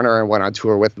like Warner and went on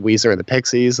tour with Weezer and the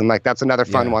Pixies. And like, that's another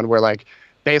fun one where like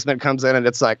Basement comes in and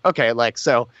it's like, okay, like,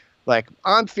 so like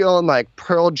I'm feeling like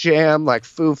Pearl Jam, like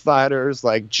Foo Fighters,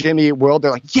 like Jimmy Eat World. They're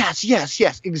like, yes,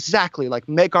 exactly. Like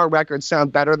make our records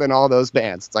sound better than all those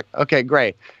bands. It's like, okay,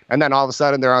 great. And then all of a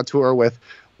sudden they're on tour with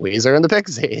Weezer and the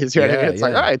Pixies. You know what I mean? It's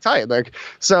like, all right, tight. Like,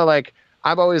 so like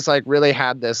I've always like really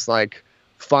had this like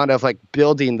fun of like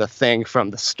building the thing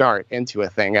from the start into a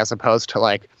thing, as opposed to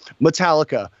like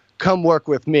Metallica, come work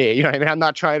with me. You know what I mean? I'm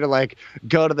not trying to like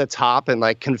go to the top and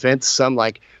like convince some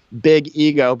like big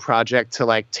ego project to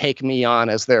like take me on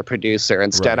as their producer.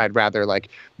 Instead, I'd rather like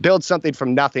build something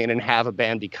from nothing and have a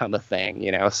band become a thing,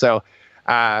 you know? So,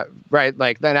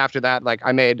 like then after that, like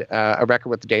I made a record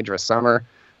with The Dangerous Summer.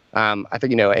 I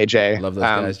think, you know, AJ. Love those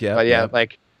guys. Yeah. But yeah,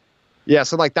 like, yeah.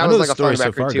 So like that was like a fun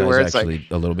record too, where it's actually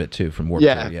like a little bit too from work.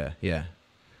 Yeah.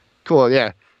 Cool.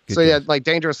 Yeah. Good So yeah, like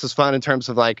Dangerous was fun in terms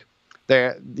of like,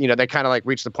 they kind of like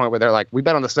reached the point where they're like, we've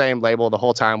been on the same label the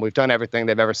whole time. We've done everything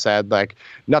they've ever said. Like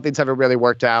nothing's ever really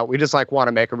worked out. We just like want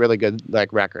to make a really good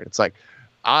like record. It's like,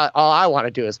 all I want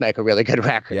to do is make a really good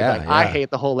record. I hate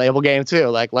the whole label game too.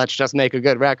 Like, let's just make a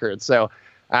good record. So,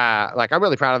 like, I'm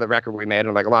really proud of the record we made.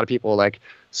 And like a lot of people like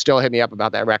still hit me up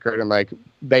about that record and like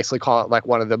basically call it like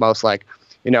one of the most like,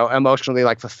 you know, emotionally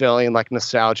like fulfilling, like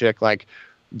nostalgic, like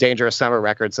Dangerous Summer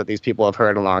records that these people have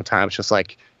heard in a long time. It's just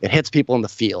like, it hits people in the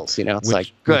feels, you know. It's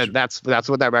like good. That's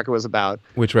what that record was about.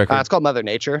 Which record? It's called Mother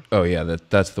Nature. Oh yeah,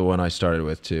 that's the one I started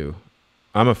with too.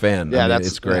 I'm a fan. Yeah, I mean,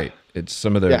 it's great. It's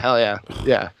some of their hell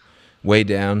yeah. Way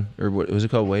Down, or what was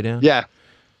it called? Way Down. Yeah.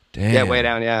 Damn. Yeah, Way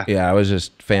Down. Yeah. Yeah, I was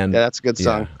just fan. Yeah, that's a good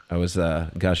song. I was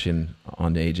gushing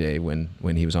on AJ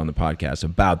when he was on the podcast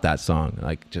about that song,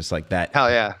 like just like that. Hell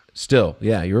yeah. Still,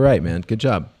 yeah, you're right, man. Good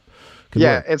job. Good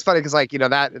work. It's funny because like, you know,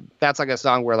 that's like a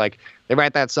song where like they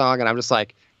write that song and I'm just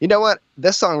like, you know what?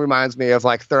 This song reminds me of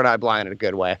like Third Eye Blind in a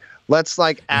good way. Let's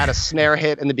like add a snare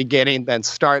hit in the beginning, then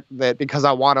start that, because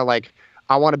I want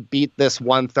to beat this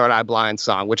one Third Eye Blind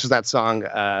song, which is that song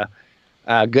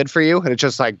Good For You. And it's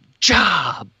just like,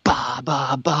 ja, ba,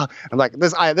 ba, ba. I'm like,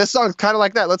 this song's kind of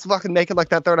like that. Let's fucking make it like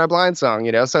that Third Eye Blind song,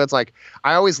 you know? So it's like,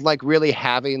 I always like really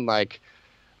having like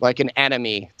an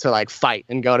enemy to like fight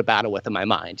and go to battle with in my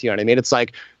mind. You know what I mean? It's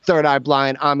like Third Eye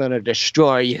Blind, I'm going to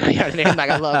destroy you. You know what I mean?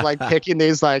 Like I love like picking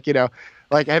these, like, you know,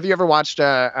 like, have you ever watched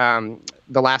The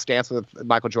Last Dance with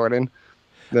Michael Jordan?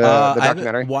 The documentary? I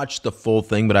haven't watched the full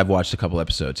thing, but I've watched a couple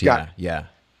episodes. Yeah.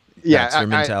 That's your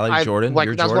mentality, Jordan? Like,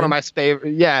 You're that's Jordan? one of my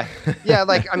favorite. Yeah.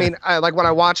 Like, I mean, like when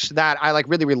I watched that, I like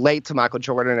really relate to Michael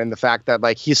Jordan and the fact that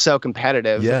like he's so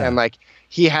competitive and like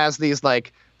he has these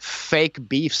like fake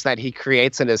beefs that he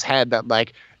creates in his head that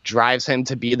like drives him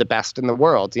to be the best in the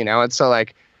world, you know? And so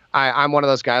like, I'm one of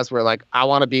those guys where like, I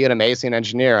want to be an amazing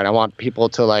engineer and I want people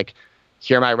to like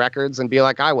hear my records and be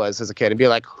like I was as a kid and be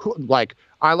like,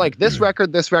 I like this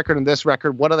record, and this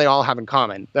record. What do they all have in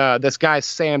common? This guy,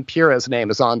 Sam Pura's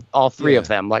name is on all three of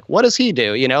them. Like, what does he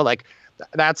do? You know, like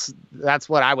that's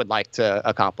what I would like to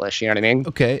accomplish. You know what I mean?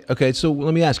 Okay. So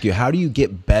let me ask you, how do you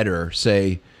get better?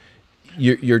 Say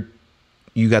you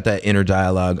got that inner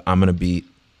dialogue. I'm going to be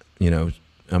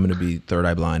Third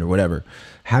Eye Blind or whatever.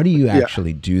 How do you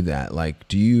actually do that? Like,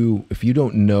 if you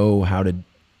don't know how to,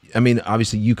 I mean,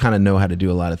 obviously you kind of know how to do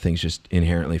a lot of things just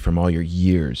inherently from all your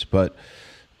years, but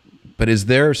is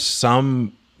there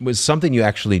some was something you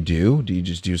actually do? Do you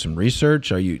just do some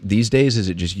research? Are you these days? Is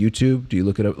it just YouTube? Do you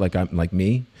look it up like I'm like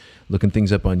me, looking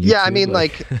things up on YouTube? Yeah, I mean,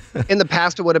 like in the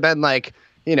past, it would have been like,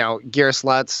 you know, Gear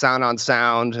Sluts, Sound on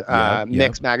Sound,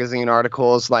 Mix magazine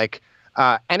articles, like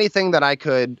anything that I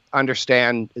could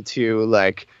understand to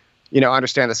like, you know,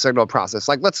 understand the signal process.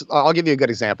 Like I'll give you a good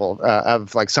example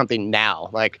of like something now.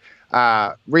 Like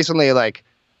recently, like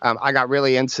I got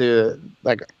really into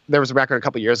like there was a record a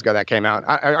couple years ago that came out.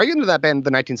 Are you into that band,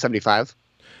 the 1975?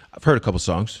 I've heard a couple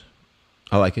songs.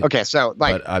 I like it. Okay, so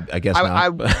like but I guess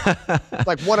not.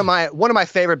 like one of my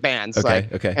favorite bands. Okay,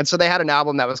 like, okay. And so they had an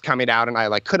album that was coming out, and I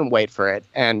like couldn't wait for it.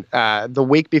 And the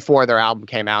week before their album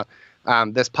came out,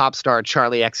 this pop star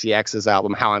Charlie XCX's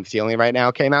album "How I'm Feeling Right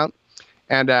Now" came out,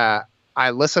 and I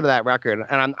listened to that record,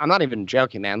 and I'm not even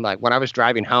joking, man. Like when I was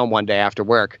driving home one day after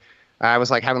work, I was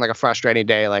like having like a frustrating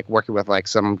day, like working with like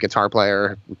some guitar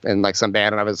player in like some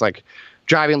band, and I was like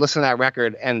driving, listening to that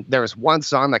record, and there was one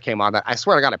song that came on that I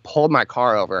swear to God, I pulled my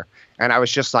car over, and I was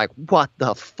just like, what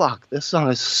the fuck? This song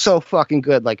is so fucking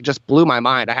good. Like, it just blew my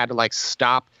mind. I had to like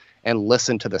stop and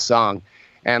listen to the song,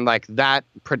 and like that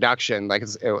production, like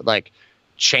it like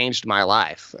changed my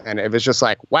life. And it was just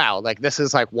like, wow, like this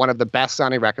is like one of the best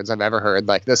sounding records I've ever heard.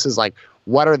 Like, this is like,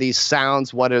 what are these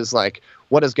sounds? What is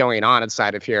going on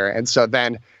inside of here? And so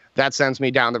then that sends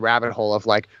me down the rabbit hole of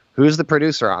like, who's the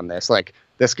producer on this? Like,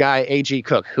 this guy, A.G.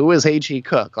 Cook. Who is A.G.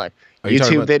 Cook? Like,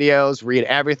 YouTube videos, read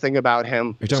everything about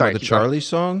him. You're talking about the Charlie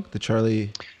song? The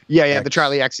Charlie... Yeah, the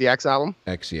Charlie XCX album.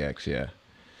 XCX, yeah.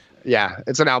 Yeah,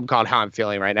 it's an album called How I'm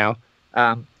Feeling Right Now.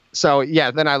 So,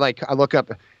 yeah, then I look up,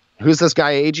 who's this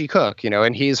guy, A.G. Cook? You know,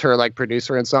 and he's her, like,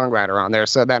 producer and songwriter on there.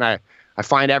 So then I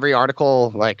find every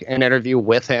article, like, an interview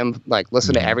with him, like,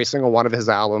 listen to every single one of his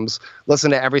albums, listen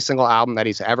to every single album that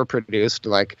he's ever produced,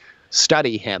 like...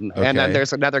 study him. Okay. And then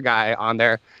there's another guy on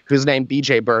there who's named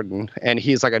BJ Burton, and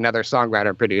he's like another songwriter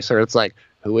and producer. It's like,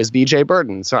 who is BJ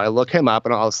Burton? So I look him up,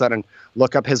 and all of a sudden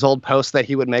look up his old posts that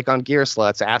he would make on Gear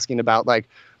Sluts asking about like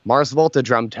Mars Volta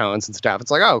drum tones and stuff.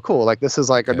 It's like, oh cool, like this is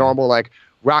like a normal like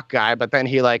rock guy, but then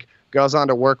he like goes on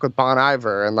to work with Bon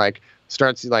Iver and like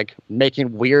starts like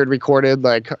making weird recorded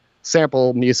like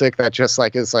sample music that just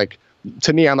like is like,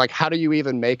 to me, I'm like, how do you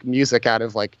even make music out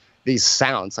of like these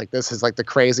sounds? Like, this is like the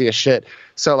craziest shit.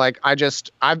 So like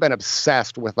I've been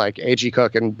obsessed with like A.G.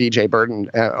 Cook and BJ Burton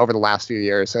over the last few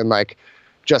years, and like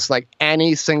just like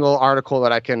any single article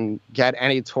that I can get,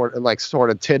 any sort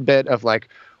of tidbit of like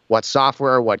what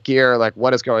software, what gear, like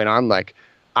what is going on, like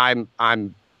I'm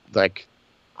like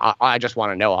I just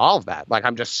want to know all of that. Like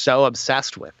I'm just so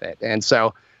obsessed with it. And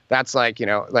so that's like, you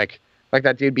know, like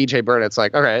that dude BJ Burton, it's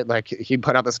like, all right, like he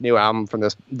put out this new album from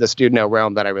this dude No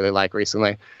Realm that I really like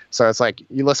recently. So it's like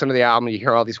you listen to the album, you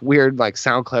hear all these weird like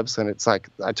sound clips, and it's like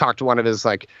I talked to one of his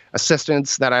like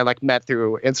assistants that I like met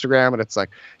through Instagram, and it's like,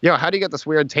 yo, how do you get this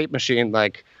weird tape machine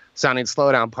like sounding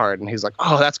slowdown part? And he's like,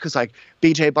 oh, that's because like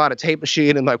BJ bought a tape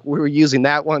machine and like we were using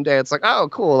that one day. It's like, oh,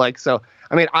 cool. Like, so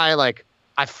I mean,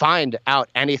 I find out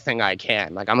anything I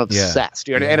can. Like I'm obsessed,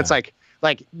 you know? And it's like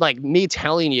me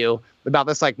telling you about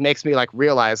this like makes me like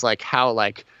realize like how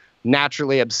like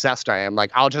naturally obsessed I am.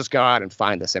 Like I'll just go out and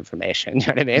find this information. You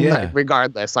know what I mean? Like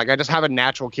regardless, like I just have a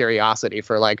natural curiosity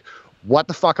for like, what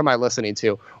the fuck am I listening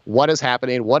to? What is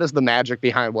happening? What is the magic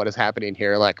behind what is happening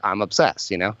here? Like I'm obsessed,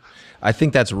 you know? I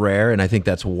think that's rare, and I think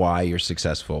that's why you're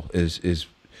successful is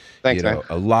Thanks, you know, man.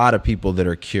 A lot of people that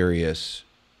are curious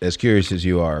as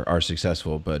you are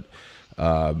successful, but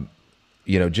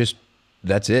you know, just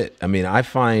that's it. I mean, I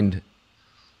find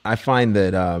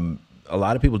that a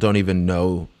lot of people don't even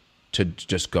know to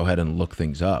just go ahead and look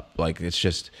things up. Like it's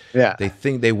just they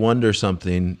think they wonder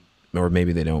something, or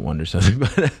maybe they don't wonder something,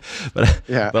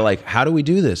 but like, how do we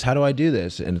do this? How do I do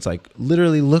this? And it's like,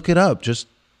 literally look it up. Just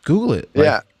Google it.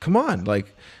 Like, come on.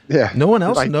 Like, no one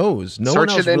else knows. No one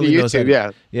else really knows.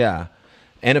 Yeah.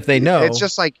 And if they know, it's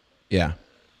just like, yeah,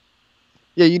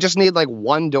 you just need like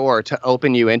one door to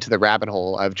open you into the rabbit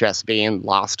hole of just being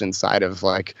lost inside of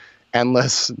like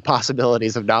endless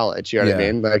possibilities of knowledge. You know what I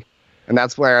mean? Like, and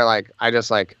that's where like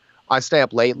I stay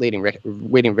up late reading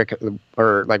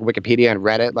or like Wikipedia and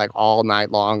Reddit like all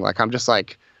night long. Like I'm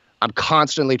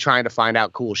constantly trying to find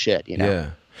out cool shit, you know? Yeah.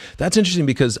 That's interesting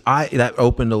because that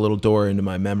opened a little door into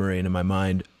my memory and in my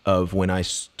mind of when I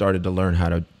started to learn how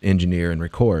to engineer and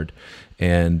record.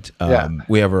 And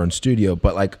we have our own studio,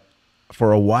 but like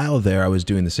for a while there, I was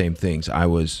doing the same things. I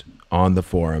was on the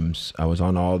forums. I was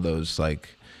on all those like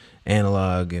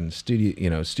Analog and Studio, you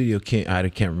know, Studio King. I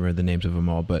can't remember the names of them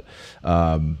all, but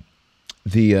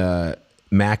the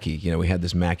Mackie, you know, we had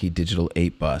this Mackie Digital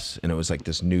 8 bus, and it was like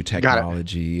this new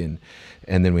technology, and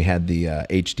then we had the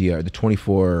HDR, the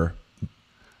 24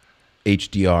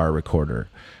 HDR recorder.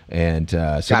 And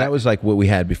so that was like what we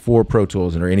had before Pro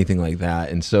Tools or anything like that.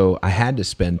 And so I had to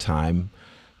spend time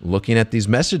looking at these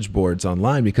message boards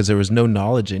online because there was no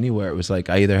knowledge anywhere. It was like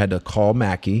I either had to call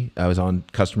Mackie. I was on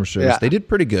customer service. Yeah. They did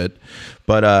pretty good.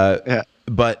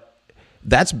 But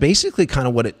that's basically kind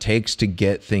of what it takes to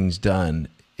get things done,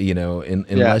 you know,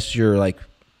 unless you're like,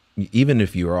 even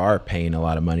if you are paying a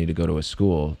lot of money to go to a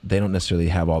school, they don't necessarily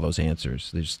have all those answers.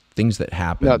 There's things that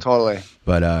happen. No, totally.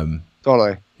 But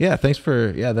totally. Yeah, thanks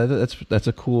for that's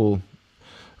a cool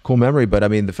memory. But I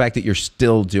mean, the fact that you're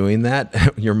still doing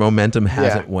that, your momentum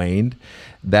hasn't waned.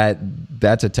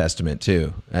 That's a testament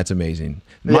too. That's amazing.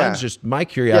 Mine's just my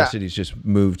curiosity's just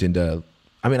moved into.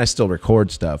 I mean, I still record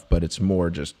stuff, but it's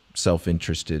more just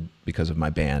self-interested because of my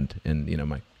band and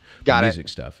my music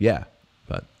stuff. Yeah,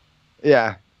 but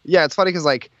yeah, it's funny because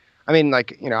like I mean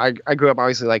like I grew up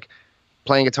obviously like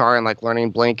playing guitar and like learning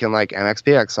Blink and like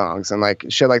MXPX songs and like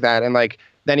shit like that, and like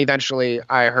then eventually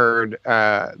I heard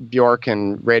Bjork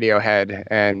and Radiohead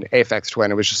and Aphex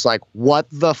Twin. It was just like, what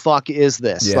the fuck is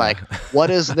this? Yeah. Like,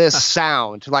 what is this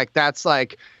sound? Like that's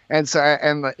like. And so,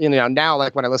 and now,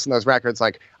 like when I listen to those records,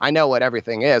 like I know what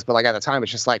everything is, but like at the time, it's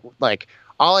just like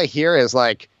all I hear is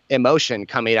like emotion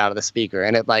coming out of the speaker,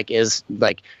 and it like is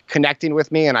like connecting with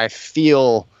me, and I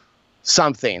feel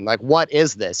something. Like, what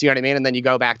is this? You know what I mean? And then you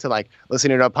go back to like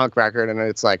listening to a punk record, and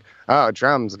it's like, oh,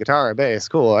 drums, guitar, bass,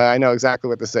 cool. I know exactly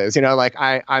what this is. Like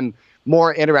I'm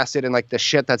more interested in like the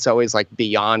shit that's always like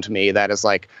beyond me, that is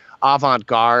like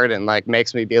avant-garde and like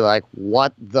makes me be like,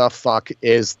 what the fuck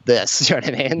is this? You know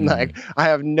what I mean? Like I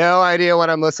have no idea what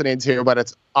I'm listening to, but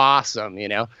it's awesome.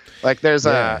 Like there's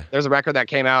a record that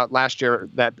came out last year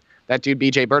that dude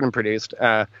BJ Burton produced,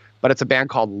 but it's a band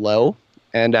called Low,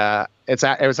 and it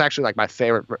was actually like my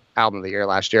favorite album of the year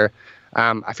last year.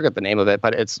 I forget the name of it,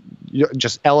 but it's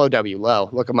just LOW, Low.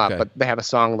 Look them up. Okay. But they have a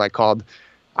song like called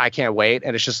I Can't Wait,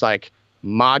 and it's just like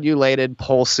modulated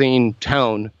pulsing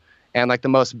tone and like the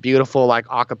most beautiful like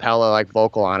acapella like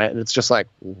vocal on it, and it's just like,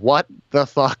 what the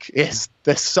fuck is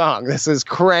this song? This is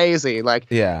crazy. Like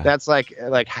that's like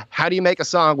how do you make a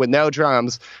song with no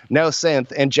drums, no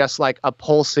synth, and just like a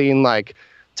pulsing like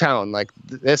tone? Like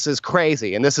this is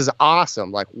crazy, and this is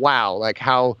awesome. Like wow, like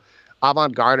how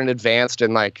avant-garde and advanced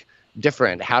and like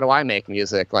different. How do I make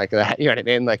music like that? You know what I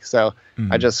mean? Like so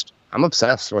I'm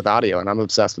obsessed with audio, and I'm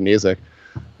obsessed with music.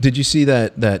 Did you see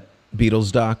that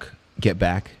Beatles doc, Get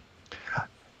Back?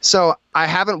 So I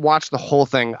haven't watched the whole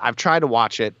thing. I've tried to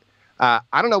watch it. I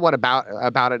don't know what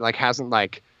about it like hasn't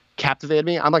like captivated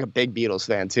me. I'm like a big Beatles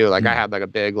fan too. Like I had like a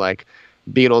big like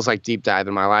Beatles like deep dive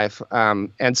in my life.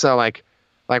 And so like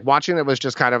watching it was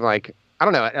just kind of like, I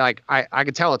don't know. Like I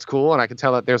could tell it's cool, and I could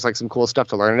tell that there's like some cool stuff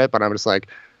to learn in it. But I'm just like,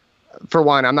 for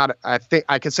one,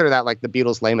 I consider that like the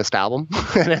Beatles' lamest album.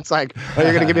 And it's like, oh,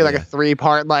 you're gonna give me like a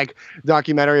 3-part like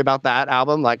documentary about that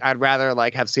album? Like I'd rather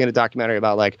like have seen a documentary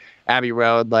about like Abbey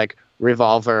Road, like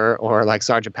Revolver, or like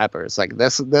Sgt. Pepper's. Like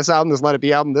this album, this Let It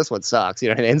Be album, this one sucks. You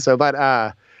know what I mean? So,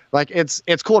 but like it's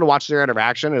cool to watch their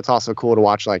interaction. It's also cool to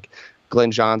watch like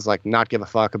Glenn Johns like not give a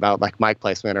fuck about like mic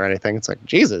placement or anything. It's like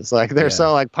Jesus, like they're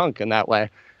so like punk in that way.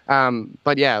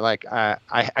 But yeah, like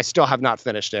I still have not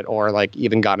finished it or like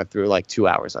even gotten through like 2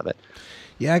 hours of it.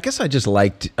 Yeah, I guess I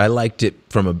liked it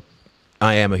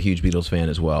I am a huge Beatles fan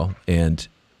as well, and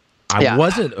I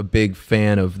wasn't a big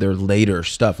fan of their later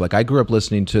stuff. Like I grew up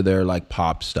listening to their like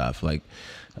pop stuff, like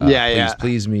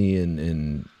Please Me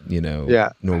and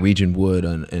Norwegian Wood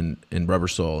and Rubber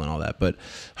Soul and all that. But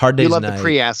Hard Day's You love Night, the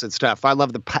pre-acid stuff. I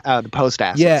love the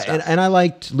post-acid stuff. And I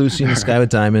liked Lucy in the Sky with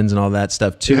Diamonds and all that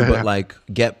stuff too. But like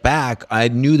Get Back, I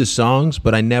knew the songs,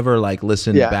 but I never like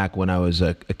listened back when I was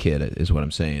a kid, is what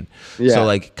I'm saying. So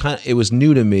like it was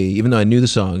new to me, even though I knew the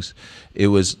songs. There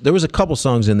was a couple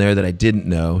songs in there that I didn't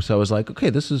know. So I was like, okay,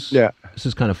 this is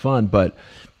kind of fun. But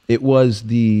it was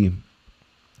the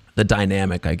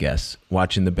dynamic, I guess,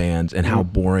 watching the bands and how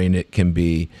boring it can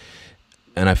be.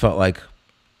 And I felt like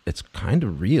it's kind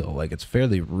of real. Like it's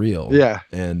fairly real. Yeah.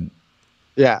 And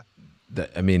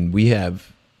I mean,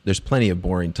 there's plenty of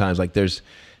boring times. Like there's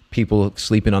people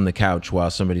sleeping on the couch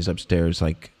while somebody's upstairs,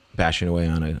 like bashing away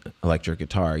on an electric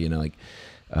guitar, like,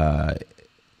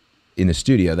 in the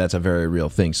studio. That's a very real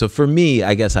thing. So for me,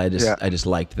 I guess I just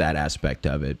liked that aspect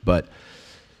of it, but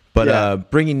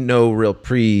bringing no real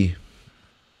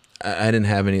I didn't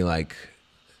have any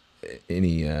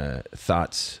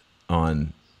thoughts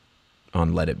on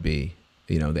Let It Be,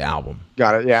 the album.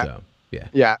 Got it. Yeah. So,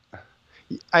 yeah.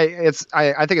 I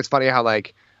think it's funny how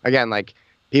like, again, like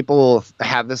people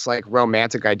have this like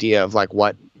romantic idea of like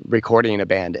what recording a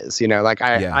band is, like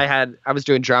I was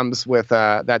doing drums with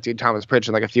that dude Thomas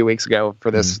Pridgeon like a few weeks ago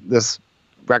for this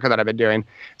record that I've been doing.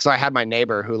 So I had my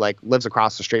neighbor who like lives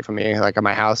across the street from me, like at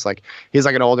my house. Like he's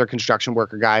like an older construction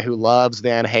worker guy who loves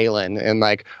Van Halen and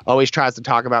like always tries to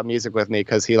talk about music with me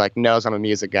because he like knows I'm a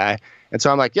music guy. And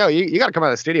so I'm like, yo, you got to come out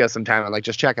of the studio sometime and like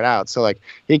just check it out. So like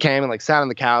he came and like sat on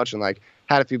the couch and like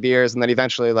had a few beers, and then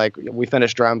eventually like we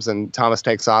finished drums and Thomas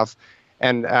takes off.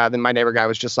 And then my neighbor guy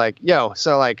was just like, yo,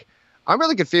 so like I'm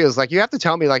really confused. Like, you have to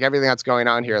tell me like everything that's going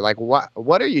on here. Like,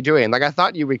 what are you doing? Like, I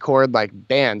thought you record like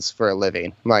bands for a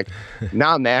living. I'm like,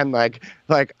 nah, man. Like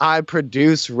I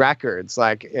produce records.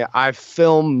 Like I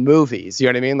film movies. You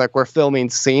know what I mean? Like we're filming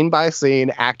scene by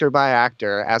scene, actor by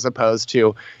actor, as opposed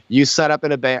to you set up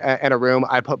in a room.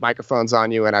 I put microphones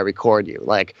on you and I record you.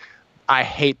 Like I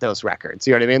hate those records.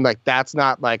 You know what I mean? Like that's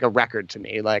not like a record to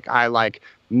me. Like I like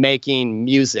making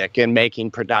music and making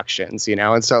productions, you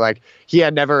know? And so like he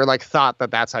had never like thought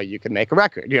that that's how you could make a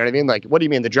record. You know what I mean? Like, what do you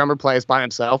mean the drummer plays by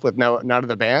himself with none of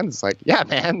the band? It's like, yeah,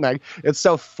 man, like it's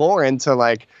so foreign to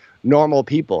like normal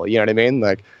people. You know what I mean?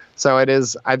 Like, so it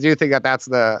is, I do think that that's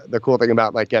the cool thing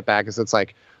about like Get Back is it's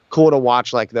like cool to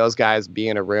watch like those guys be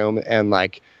in a room and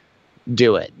like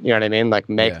do it. You know what I mean? Like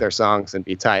make their songs and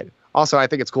be tight. Also, I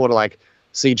think it's cool to like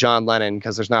see John Lennon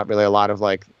because there's not really a lot of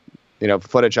like, you know,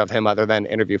 footage of him other than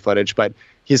interview footage, but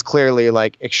he's clearly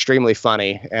like extremely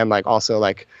funny and like also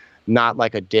like not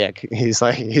like a dick. He's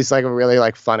like a really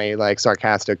like funny, like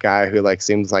sarcastic guy who like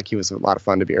seems like he was a lot of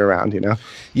fun to be around, you know?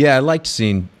 Yeah. I liked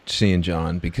seeing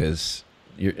John because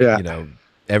you know,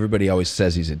 everybody always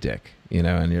says he's a dick, you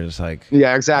know, and you're just like,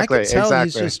 yeah, exactly. I can tell exactly.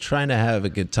 he's just trying to have a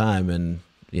good time. And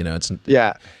you know, it's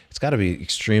got to be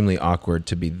extremely awkward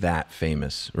to be that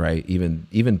famous, right? Even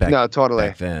back,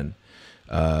 back then.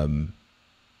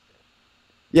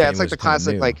 Yeah, it's like the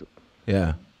classic, like,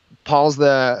 Paul's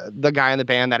the guy in the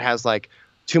band that has like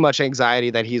too much anxiety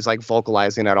that he's like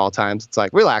vocalizing at all times. It's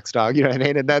like, relax, dog. You know what I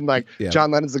mean? And then like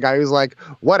John Lennon's the guy who's like,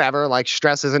 whatever, like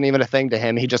stress isn't even a thing to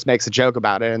him. He just makes a joke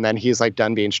about it. And then he's like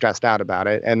done being stressed out about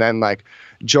it. And then like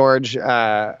George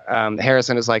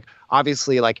Harrison is like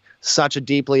obviously like such a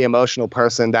deeply emotional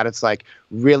person that it's like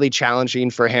really challenging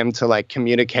for him to like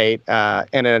communicate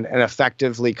in an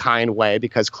effectively kind way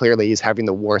because clearly he's having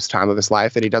the worst time of his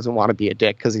life and he doesn't want to be a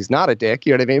dick because he's not a dick.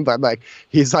 You know what I mean? But like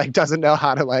he's like doesn't know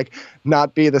how to like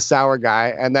not be the sour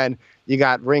guy. And then you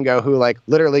got Ringo who like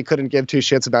literally couldn't give two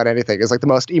shits about anything. Is like the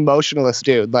most emotionless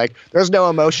dude. Like there's no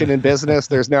emotion in business.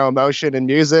 There's no emotion in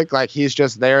music. Like he's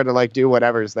just there to like do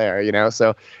whatever's there, you know?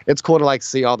 So it's cool to like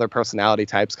see all their personality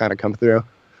types kind of come through.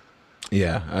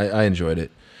 Yeah, I enjoyed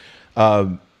it.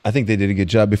 I think they did a good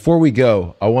job. Before we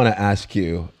go, I want to ask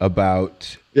you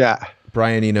about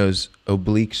Brian Eno's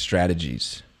oblique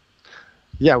strategies.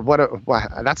 Yeah,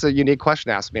 that's a unique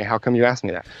question to ask me. How come you asked me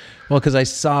that? Well, because I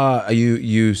saw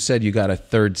you said you got a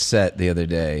third set the other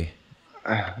day.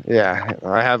 Yeah,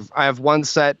 I have one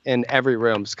set in every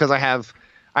room because I have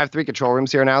 3 control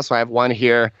rooms here now. So I have one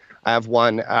here, I have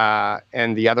one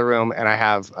in the other room, and I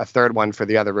have a third one for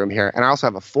the other room here, and I also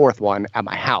have a 4th one at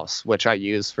my house, which I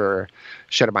use for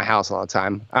shit at my house all the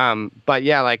time. But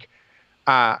yeah, like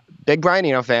big Brian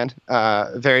Eno fan,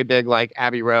 very big like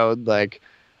Abbey Road like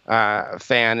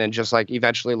fan, and just like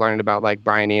eventually learning about like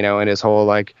Brian Eno and his whole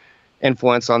like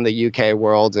influence on the UK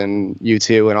world and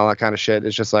U2 and all that kind of shit.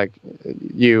 It's just like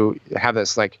you have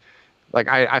this like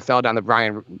I fell down the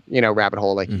Brian Eno rabbit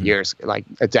hole like years, like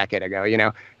a decade ago, you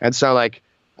know? And so like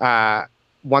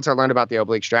once I learned about the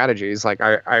oblique strategies, like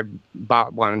I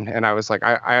bought one and I was like,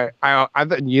 I've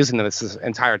been using them this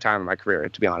entire time in my career,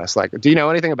 to be honest. Like, do you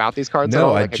know anything about these cards at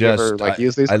all? Like, have you ever like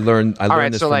used these? I learned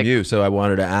this from you, so I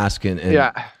wanted to ask, and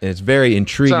it's very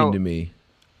intriguing to me,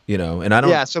 you know. And I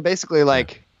don't. Yeah. So basically,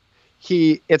 like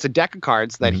it's a deck of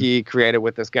cards that he created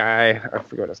with this guy. I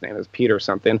forget what his name is, Peter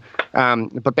something.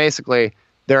 But basically,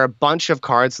 there are a bunch of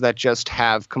cards that just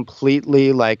have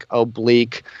completely like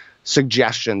oblique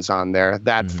suggestions on there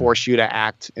that force you to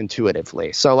act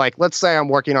intuitively. So like, let's say I'm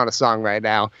working on a song right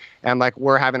now and like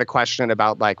we're having a question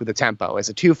about like the tempo. Is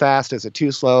it too fast? Is it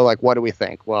too slow? Like, what do we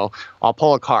think? Well, I'll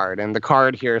pull a card and the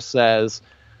card here says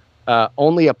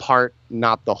only a part,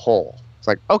 not the whole. It's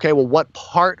like, okay, well, what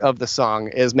part of the song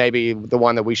is maybe the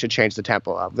one that we should change the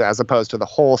tempo of as opposed to the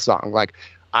whole song? Like,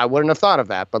 I wouldn't have thought of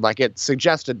that, but like it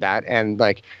suggested that. And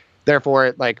like,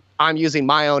 therefore, like I'm using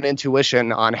my own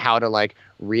intuition on how to like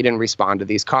read and respond to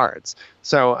these cards.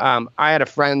 So I had a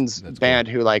friend's band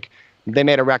who like, they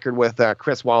made a record with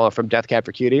Chris Walla from Death Cab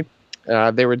for Cutie.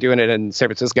 They were doing it in San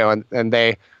Francisco and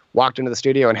they walked into the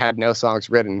studio and had no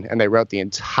songs written. And they wrote the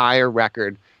entire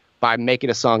record by making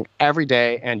a song every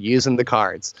day and using the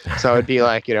cards. So it'd be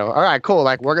like, you know, all right, cool.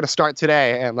 Like we're going to start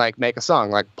today and like make a song,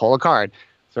 like pull a card.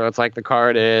 So it's like the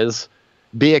card is,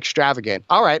 be extravagant.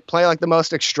 All right, play like the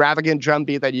most extravagant drum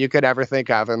beat that you could ever think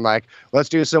of, and like, let's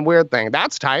do some weird thing.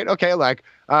 That's tight. Okay, like,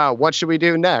 what should we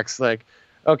do next? Like,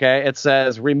 okay, it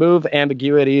says remove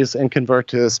ambiguities and convert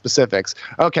to specifics.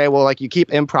 Okay, well, like you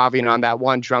keep improvising on that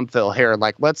one drum fill here.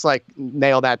 Like, let's like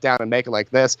nail that down and make it like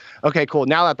this. Okay, cool.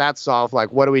 Now that that's solved,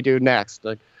 like, what do we do next?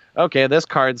 Like, okay, this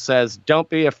card says don't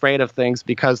be afraid of things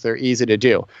because they're easy to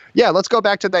do. Yeah, let's go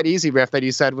back to that easy riff that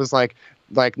you said was like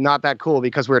not that cool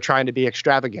because we were trying to be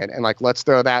extravagant, and like let's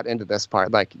throw that into this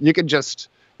part. Like you could just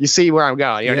you see where I'm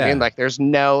going. You know what I mean? Like there's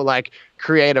no like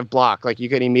creative block. Like you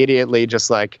can immediately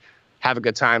just like have a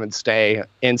good time and stay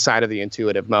inside of the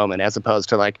intuitive moment as opposed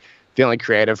to like feeling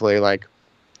creatively like,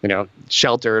 you know,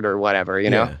 sheltered or whatever, you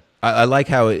know? I like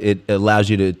how it allows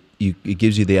you to, it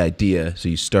gives you the idea. So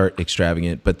you start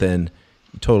extravagant, but then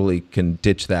you totally can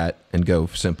ditch that and go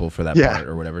simple for that part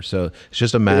or whatever. So it's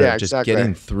just a matter of just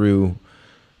getting through,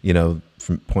 you know,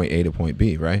 from point A to point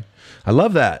B, right? I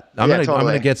love that. I'm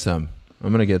gonna get some.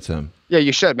 I'm gonna get some. Yeah,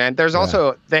 you should, man. There's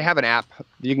also, they have an app.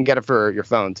 You can get it for your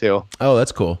phone too. Oh,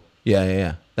 that's cool.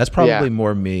 Yeah. That's probably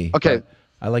more me. Okay.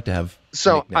 I like to have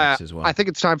so as well. I think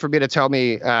it's time for me to tell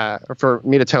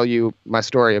you my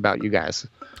story about you guys.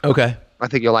 Okay. I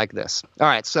think you'll like this. All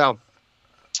right. So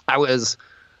I was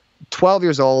 12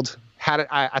 years old.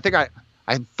 I think I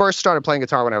first started playing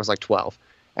guitar when I was like 12.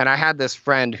 And I had this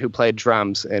friend who played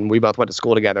drums, and we both went to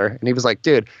school together. And he was like,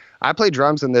 dude, I play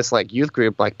drums in this like youth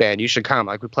group like band. You should come.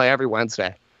 Like we play every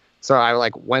Wednesday. So I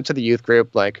like went to the youth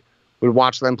group, like would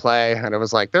watch them play, and it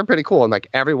was like they're pretty cool. And like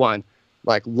everyone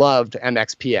like loved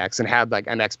MXPX and had like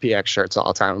MXPX shirts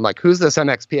all the time. I'm like, who's this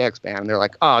MXPX band? And they're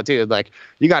like, oh, dude, like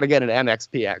you got to get an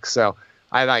MXPX. So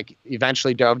I like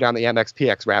eventually dove down the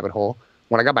MXPX rabbit hole.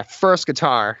 When I got my first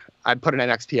guitar, I put an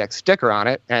MXPX sticker on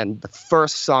it, and the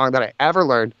first song that I ever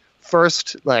learned,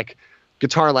 first like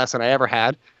guitar lesson I ever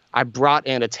had, I brought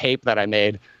in a tape that I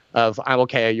made of I'm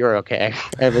okay, you're okay.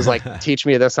 It was like, teach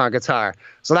me this on guitar.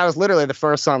 So that was literally the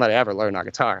first song that I ever learned on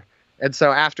guitar. And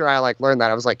so after I like learned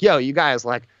that, I was like, yo, you guys,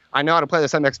 like, I know how to play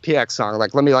this MXPX song.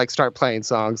 Like, let me like start playing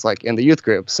songs like in the youth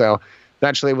group. So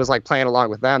eventually was like playing along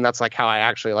with them. That's like how I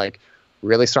actually like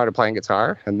really started playing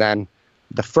guitar. And then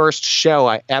the first show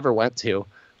I ever went to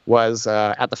was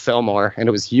at the Fillmore, and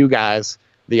it was you guys,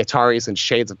 the Ataris, and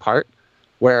Shades Apart,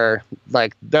 where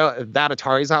like that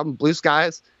Ataris album, Blue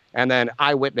Skies, and then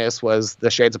Eyewitness was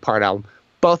the Shades Apart album.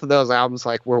 Both of those albums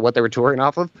like were what they were touring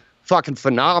off of. Fucking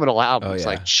phenomenal albums,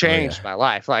 like changed my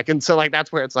life. Like, and so like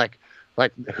that's where it's like the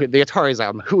Ataris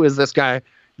album. Who is this guy?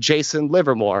 Jason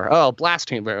Livermore. Oh,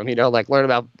 Blasting Room. You know, like learn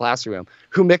about Blasting Room.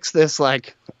 Who mixed this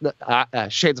like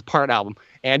Shades Apart album?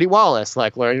 Andy Wallace.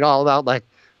 Like learning all about like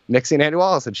mixing Andy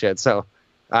Wallace and shit. So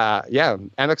yeah,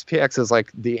 MXPX is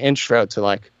like the intro to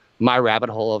like my rabbit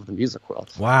hole of the music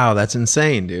world. Wow, that's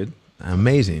insane, dude.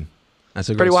 Amazing. That's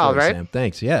a pretty great wild, story, right? Sam.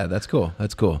 Thanks. Yeah, that's cool.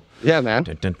 That's cool. Yeah, man.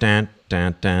 Yeah, that's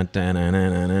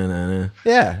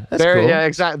cool. Yeah,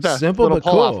 exactly. Simple but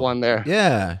pull cool. off one there.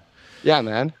 Yeah. Yeah,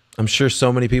 man. I'm sure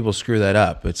so many people screw that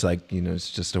up. It's like, you know,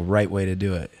 it's just a right way to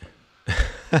do it.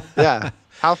 Yeah.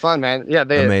 How fun, man. Yeah,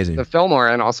 amazing. The Fillmore,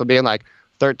 and also being like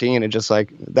 13 and just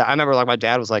like I remember like my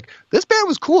dad was like, this band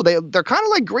was cool. They're kind of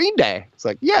like Green Day. It's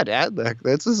like, yeah, Dad, like,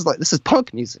 this is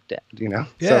punk music, Dad, you know?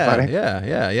 Yeah, so funny.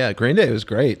 yeah. Green Day was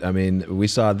great. I mean, we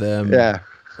saw them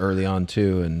early on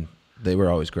too, and they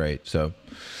were always great. So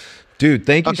dude,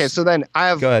 thank you. Okay, so then I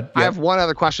have one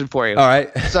other question for you. All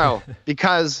right. So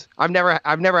because I've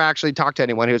never actually talked to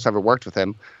anyone who's ever worked with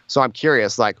him. So I'm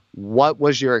curious, like, what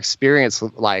was your experience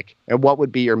like, and what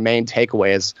would be your main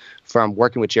takeaways from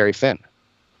working with Jerry Finn?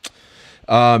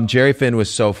 Jerry Finn was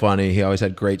so funny. He always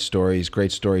had great stories,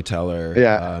 great storyteller.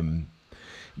 Yeah.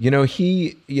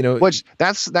 Which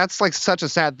that's like such a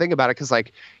sad thing about it. Cause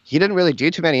like, he didn't really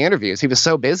do too many interviews. He was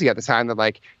so busy at the time that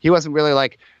like, he wasn't really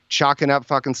like chalking up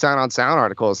fucking Sound on Sound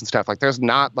articles and stuff. Like there's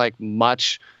not like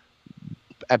much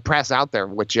press out there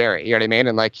with Jerry, you know what I mean?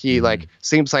 And like he like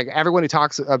seems like everyone who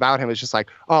talks about him is just like,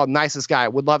 oh, nicest guy,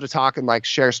 would love to talk and like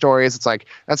share stories. It's like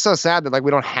that's so sad that like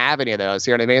we don't have any of those,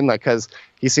 you know what I mean? Like because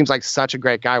he seems like such a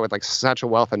great guy with like such a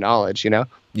wealth of knowledge, you know?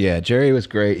 Yeah, Jerry was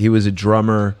great. He was a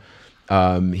drummer.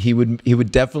 He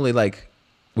would definitely like,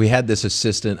 we had this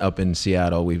assistant up in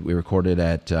Seattle. We recorded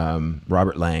at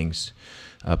Robert Lang's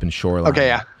up in Shoreline. Okay,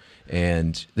 yeah.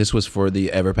 And this was for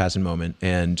the Ever Passing Moment.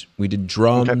 And we did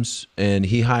drums, and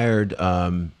he hired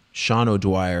Sean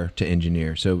O'Dwyer to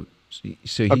engineer. So he,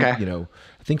 you know,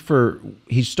 I think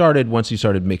once he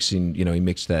started mixing, you know, he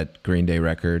mixed that Green Day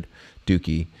record,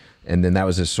 Dookie. And then that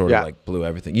was just sort of like blew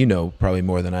everything, you know, probably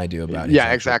more than I do about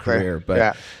his career.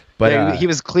 But he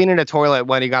was cleaning a toilet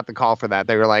when he got the call for that.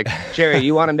 They were like, Jerry,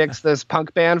 you want to mix this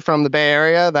punk band from the Bay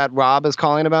Area that Rob is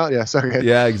calling about? Yeah, sorry.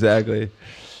 Yeah, exactly.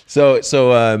 So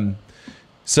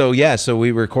yeah, so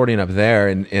we were recording up there,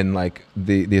 and like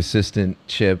the assistant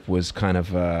Chip was kind of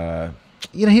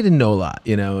he didn't know a lot,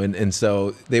 and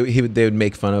so they would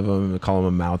make fun of him and call him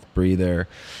a mouth breather,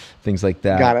 things like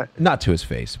that. Got it. Not to his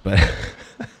face, but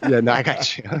yeah, no, I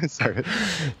got you. Sorry.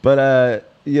 But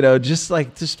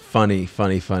just funny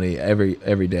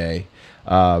every day.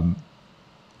 But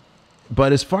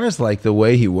as far as like the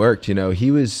way he worked,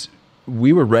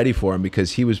 we were ready for him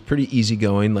because he was pretty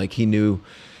easygoing. Like he knew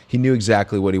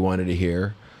exactly what he wanted to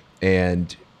hear,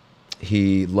 and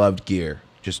he loved gear,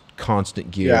 just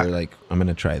constant gear. Yeah. Like, I'm going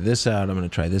to try this out. I'm going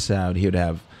to try this out. He would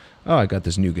have, I got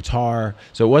this new guitar.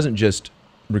 So it wasn't just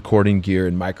recording gear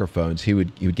and microphones. He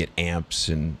would get amps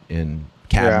and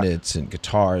cabinets and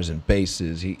guitars and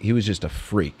basses. He was just a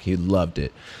freak. He loved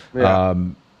it. Yeah.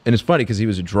 And it's funny because he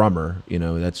was a drummer,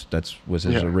 that's was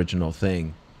his original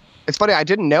thing. It's funny. I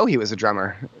didn't know he was a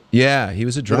drummer. Yeah, he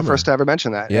was a drummer. You're the first to ever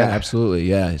mention that. Yeah, absolutely.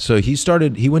 Yeah. So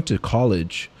he went to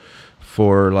college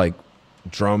for like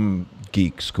drum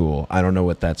geek school. I don't know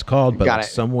what that's called, but like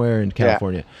somewhere in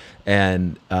California,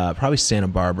 and probably Santa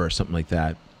Barbara or something like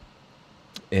that.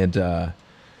 And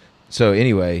so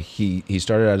anyway, he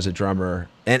started out as a drummer.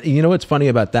 And you know what's funny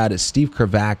about that is Steve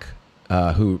Kravac,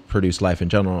 who produced Life in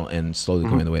General and Slowly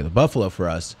Going the Way of the Buffalo for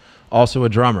us, also a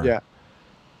drummer. Yeah.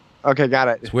 Okay, got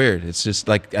it. It's weird. It's just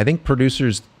like, I think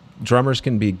drummers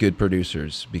can be good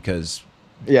producers because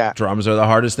drums are the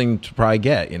hardest thing to probably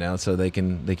get, so they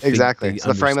exactly. It's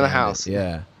the frame of the house. It.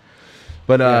 Yeah.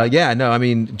 But no, I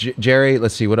mean, Jerry,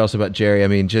 let's see, what else about Jerry? I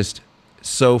mean, just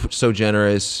so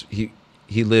generous.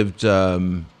 He lived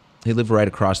right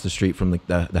across the street from like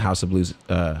the House of Blues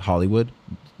Hollywood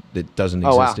that doesn't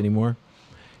exist anymore.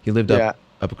 He lived up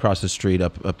across the street,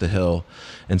 up the hill.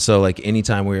 And so like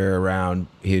anytime we were around,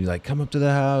 he'd like come up to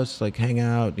the house, like hang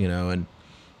out, and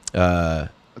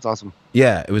that's awesome.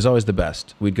 Yeah, it was always the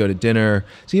best. We'd go to dinner.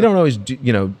 So you don't always do,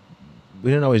 we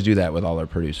didn't always do that with all our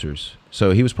producers.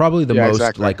 So he was probably the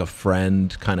most like a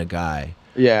friend kind of guy.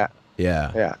 Yeah.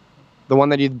 Yeah. Yeah. The one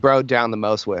that you broke down the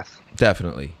most with.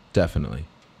 Definitely.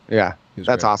 Yeah.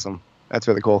 That's awesome. That's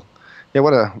really cool. Yeah,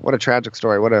 what a tragic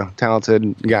story. What a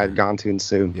talented guy gone too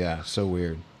soon. Yeah, so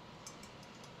weird.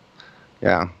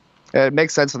 Yeah. It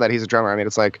makes sense that he's a drummer. I mean,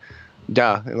 it's like,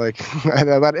 duh. Like,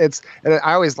 but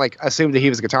I always like assumed that he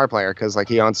was a guitar player because like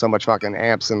he owned so much fucking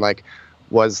amps and like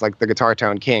was like the guitar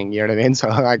tone king. You know what I mean? So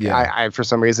like I for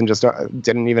some reason just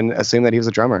didn't even assume that he was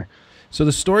a drummer. So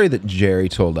the story that Jerry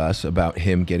told us about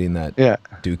him getting that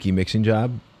Dookie mixing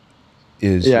job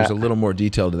there's a little more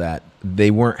detail to that. They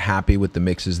weren't happy with the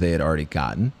mixes they had already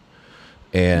gotten.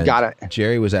 And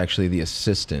Jerry was actually the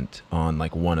assistant on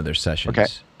like one of their sessions. Okay.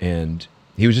 And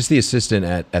he was just the assistant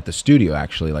at the studio,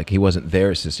 actually. Like he wasn't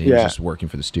their assistant. He was just working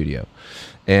for the studio.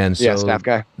 And so staff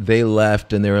guy. They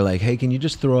left and they were like, hey, can you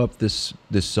just throw up this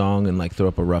song and like throw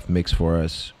up a rough mix for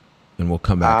us and we'll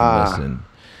come back and listen.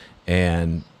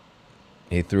 And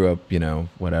he threw up,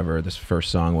 whatever this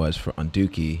first song was on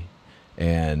Dookie.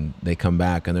 And they come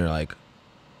back and they're like,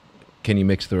 can you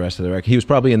mix the rest of the record? He was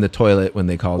probably in the toilet when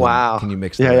they called him. Can you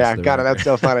mix the rest of the record? It. That's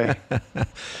so funny.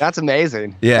 That's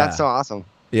amazing. Yeah. That's so awesome.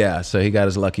 Yeah, so he got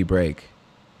his lucky break.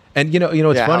 And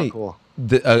it's funny. How cool.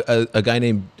 A guy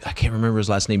named, I can't remember his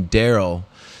last name, Daryl,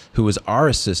 who was our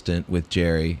assistant with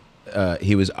Jerry.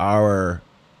 He was our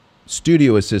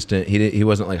studio assistant. He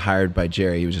wasn't like hired by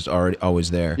Jerry. He was just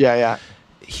always there. Yeah.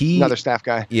 Another staff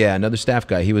guy. Yeah, another staff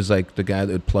guy. He was like the guy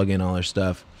that would plug in all our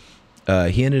stuff.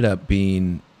 He ended up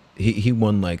being, he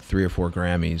won like 3 or 4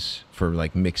 Grammys for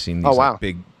like mixing these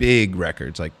like big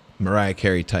records, like Mariah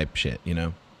Carey type shit,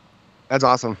 That's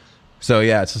awesome. So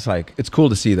yeah, it's just like, it's cool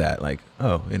to see that, like,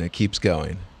 and it keeps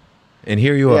going. And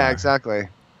here you are. Yeah, exactly.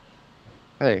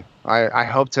 Hey, I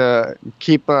hope to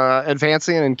keep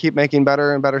advancing and keep making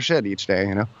better and better shit each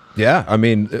day, Yeah, I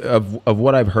mean, of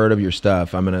what I've heard of your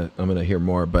stuff, I'm gonna hear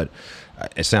more, but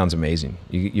it sounds amazing.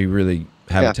 You really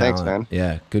have a talent. Thanks, man.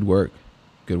 Yeah, good work.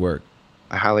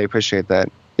 I highly appreciate that.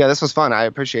 Yeah, this was fun. I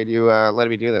appreciate you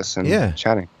letting me do this and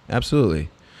chatting. Absolutely.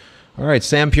 All right,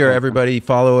 Sam Pura, everybody,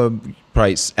 follow him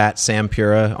at Sam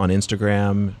Pura on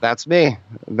Instagram. That's me.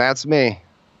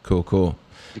 Cool.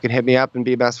 You can hit me up and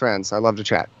be best friends. I love to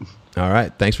chat. All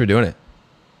right, thanks for doing it.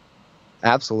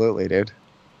 Absolutely, dude.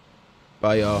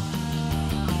 Bye, y'all.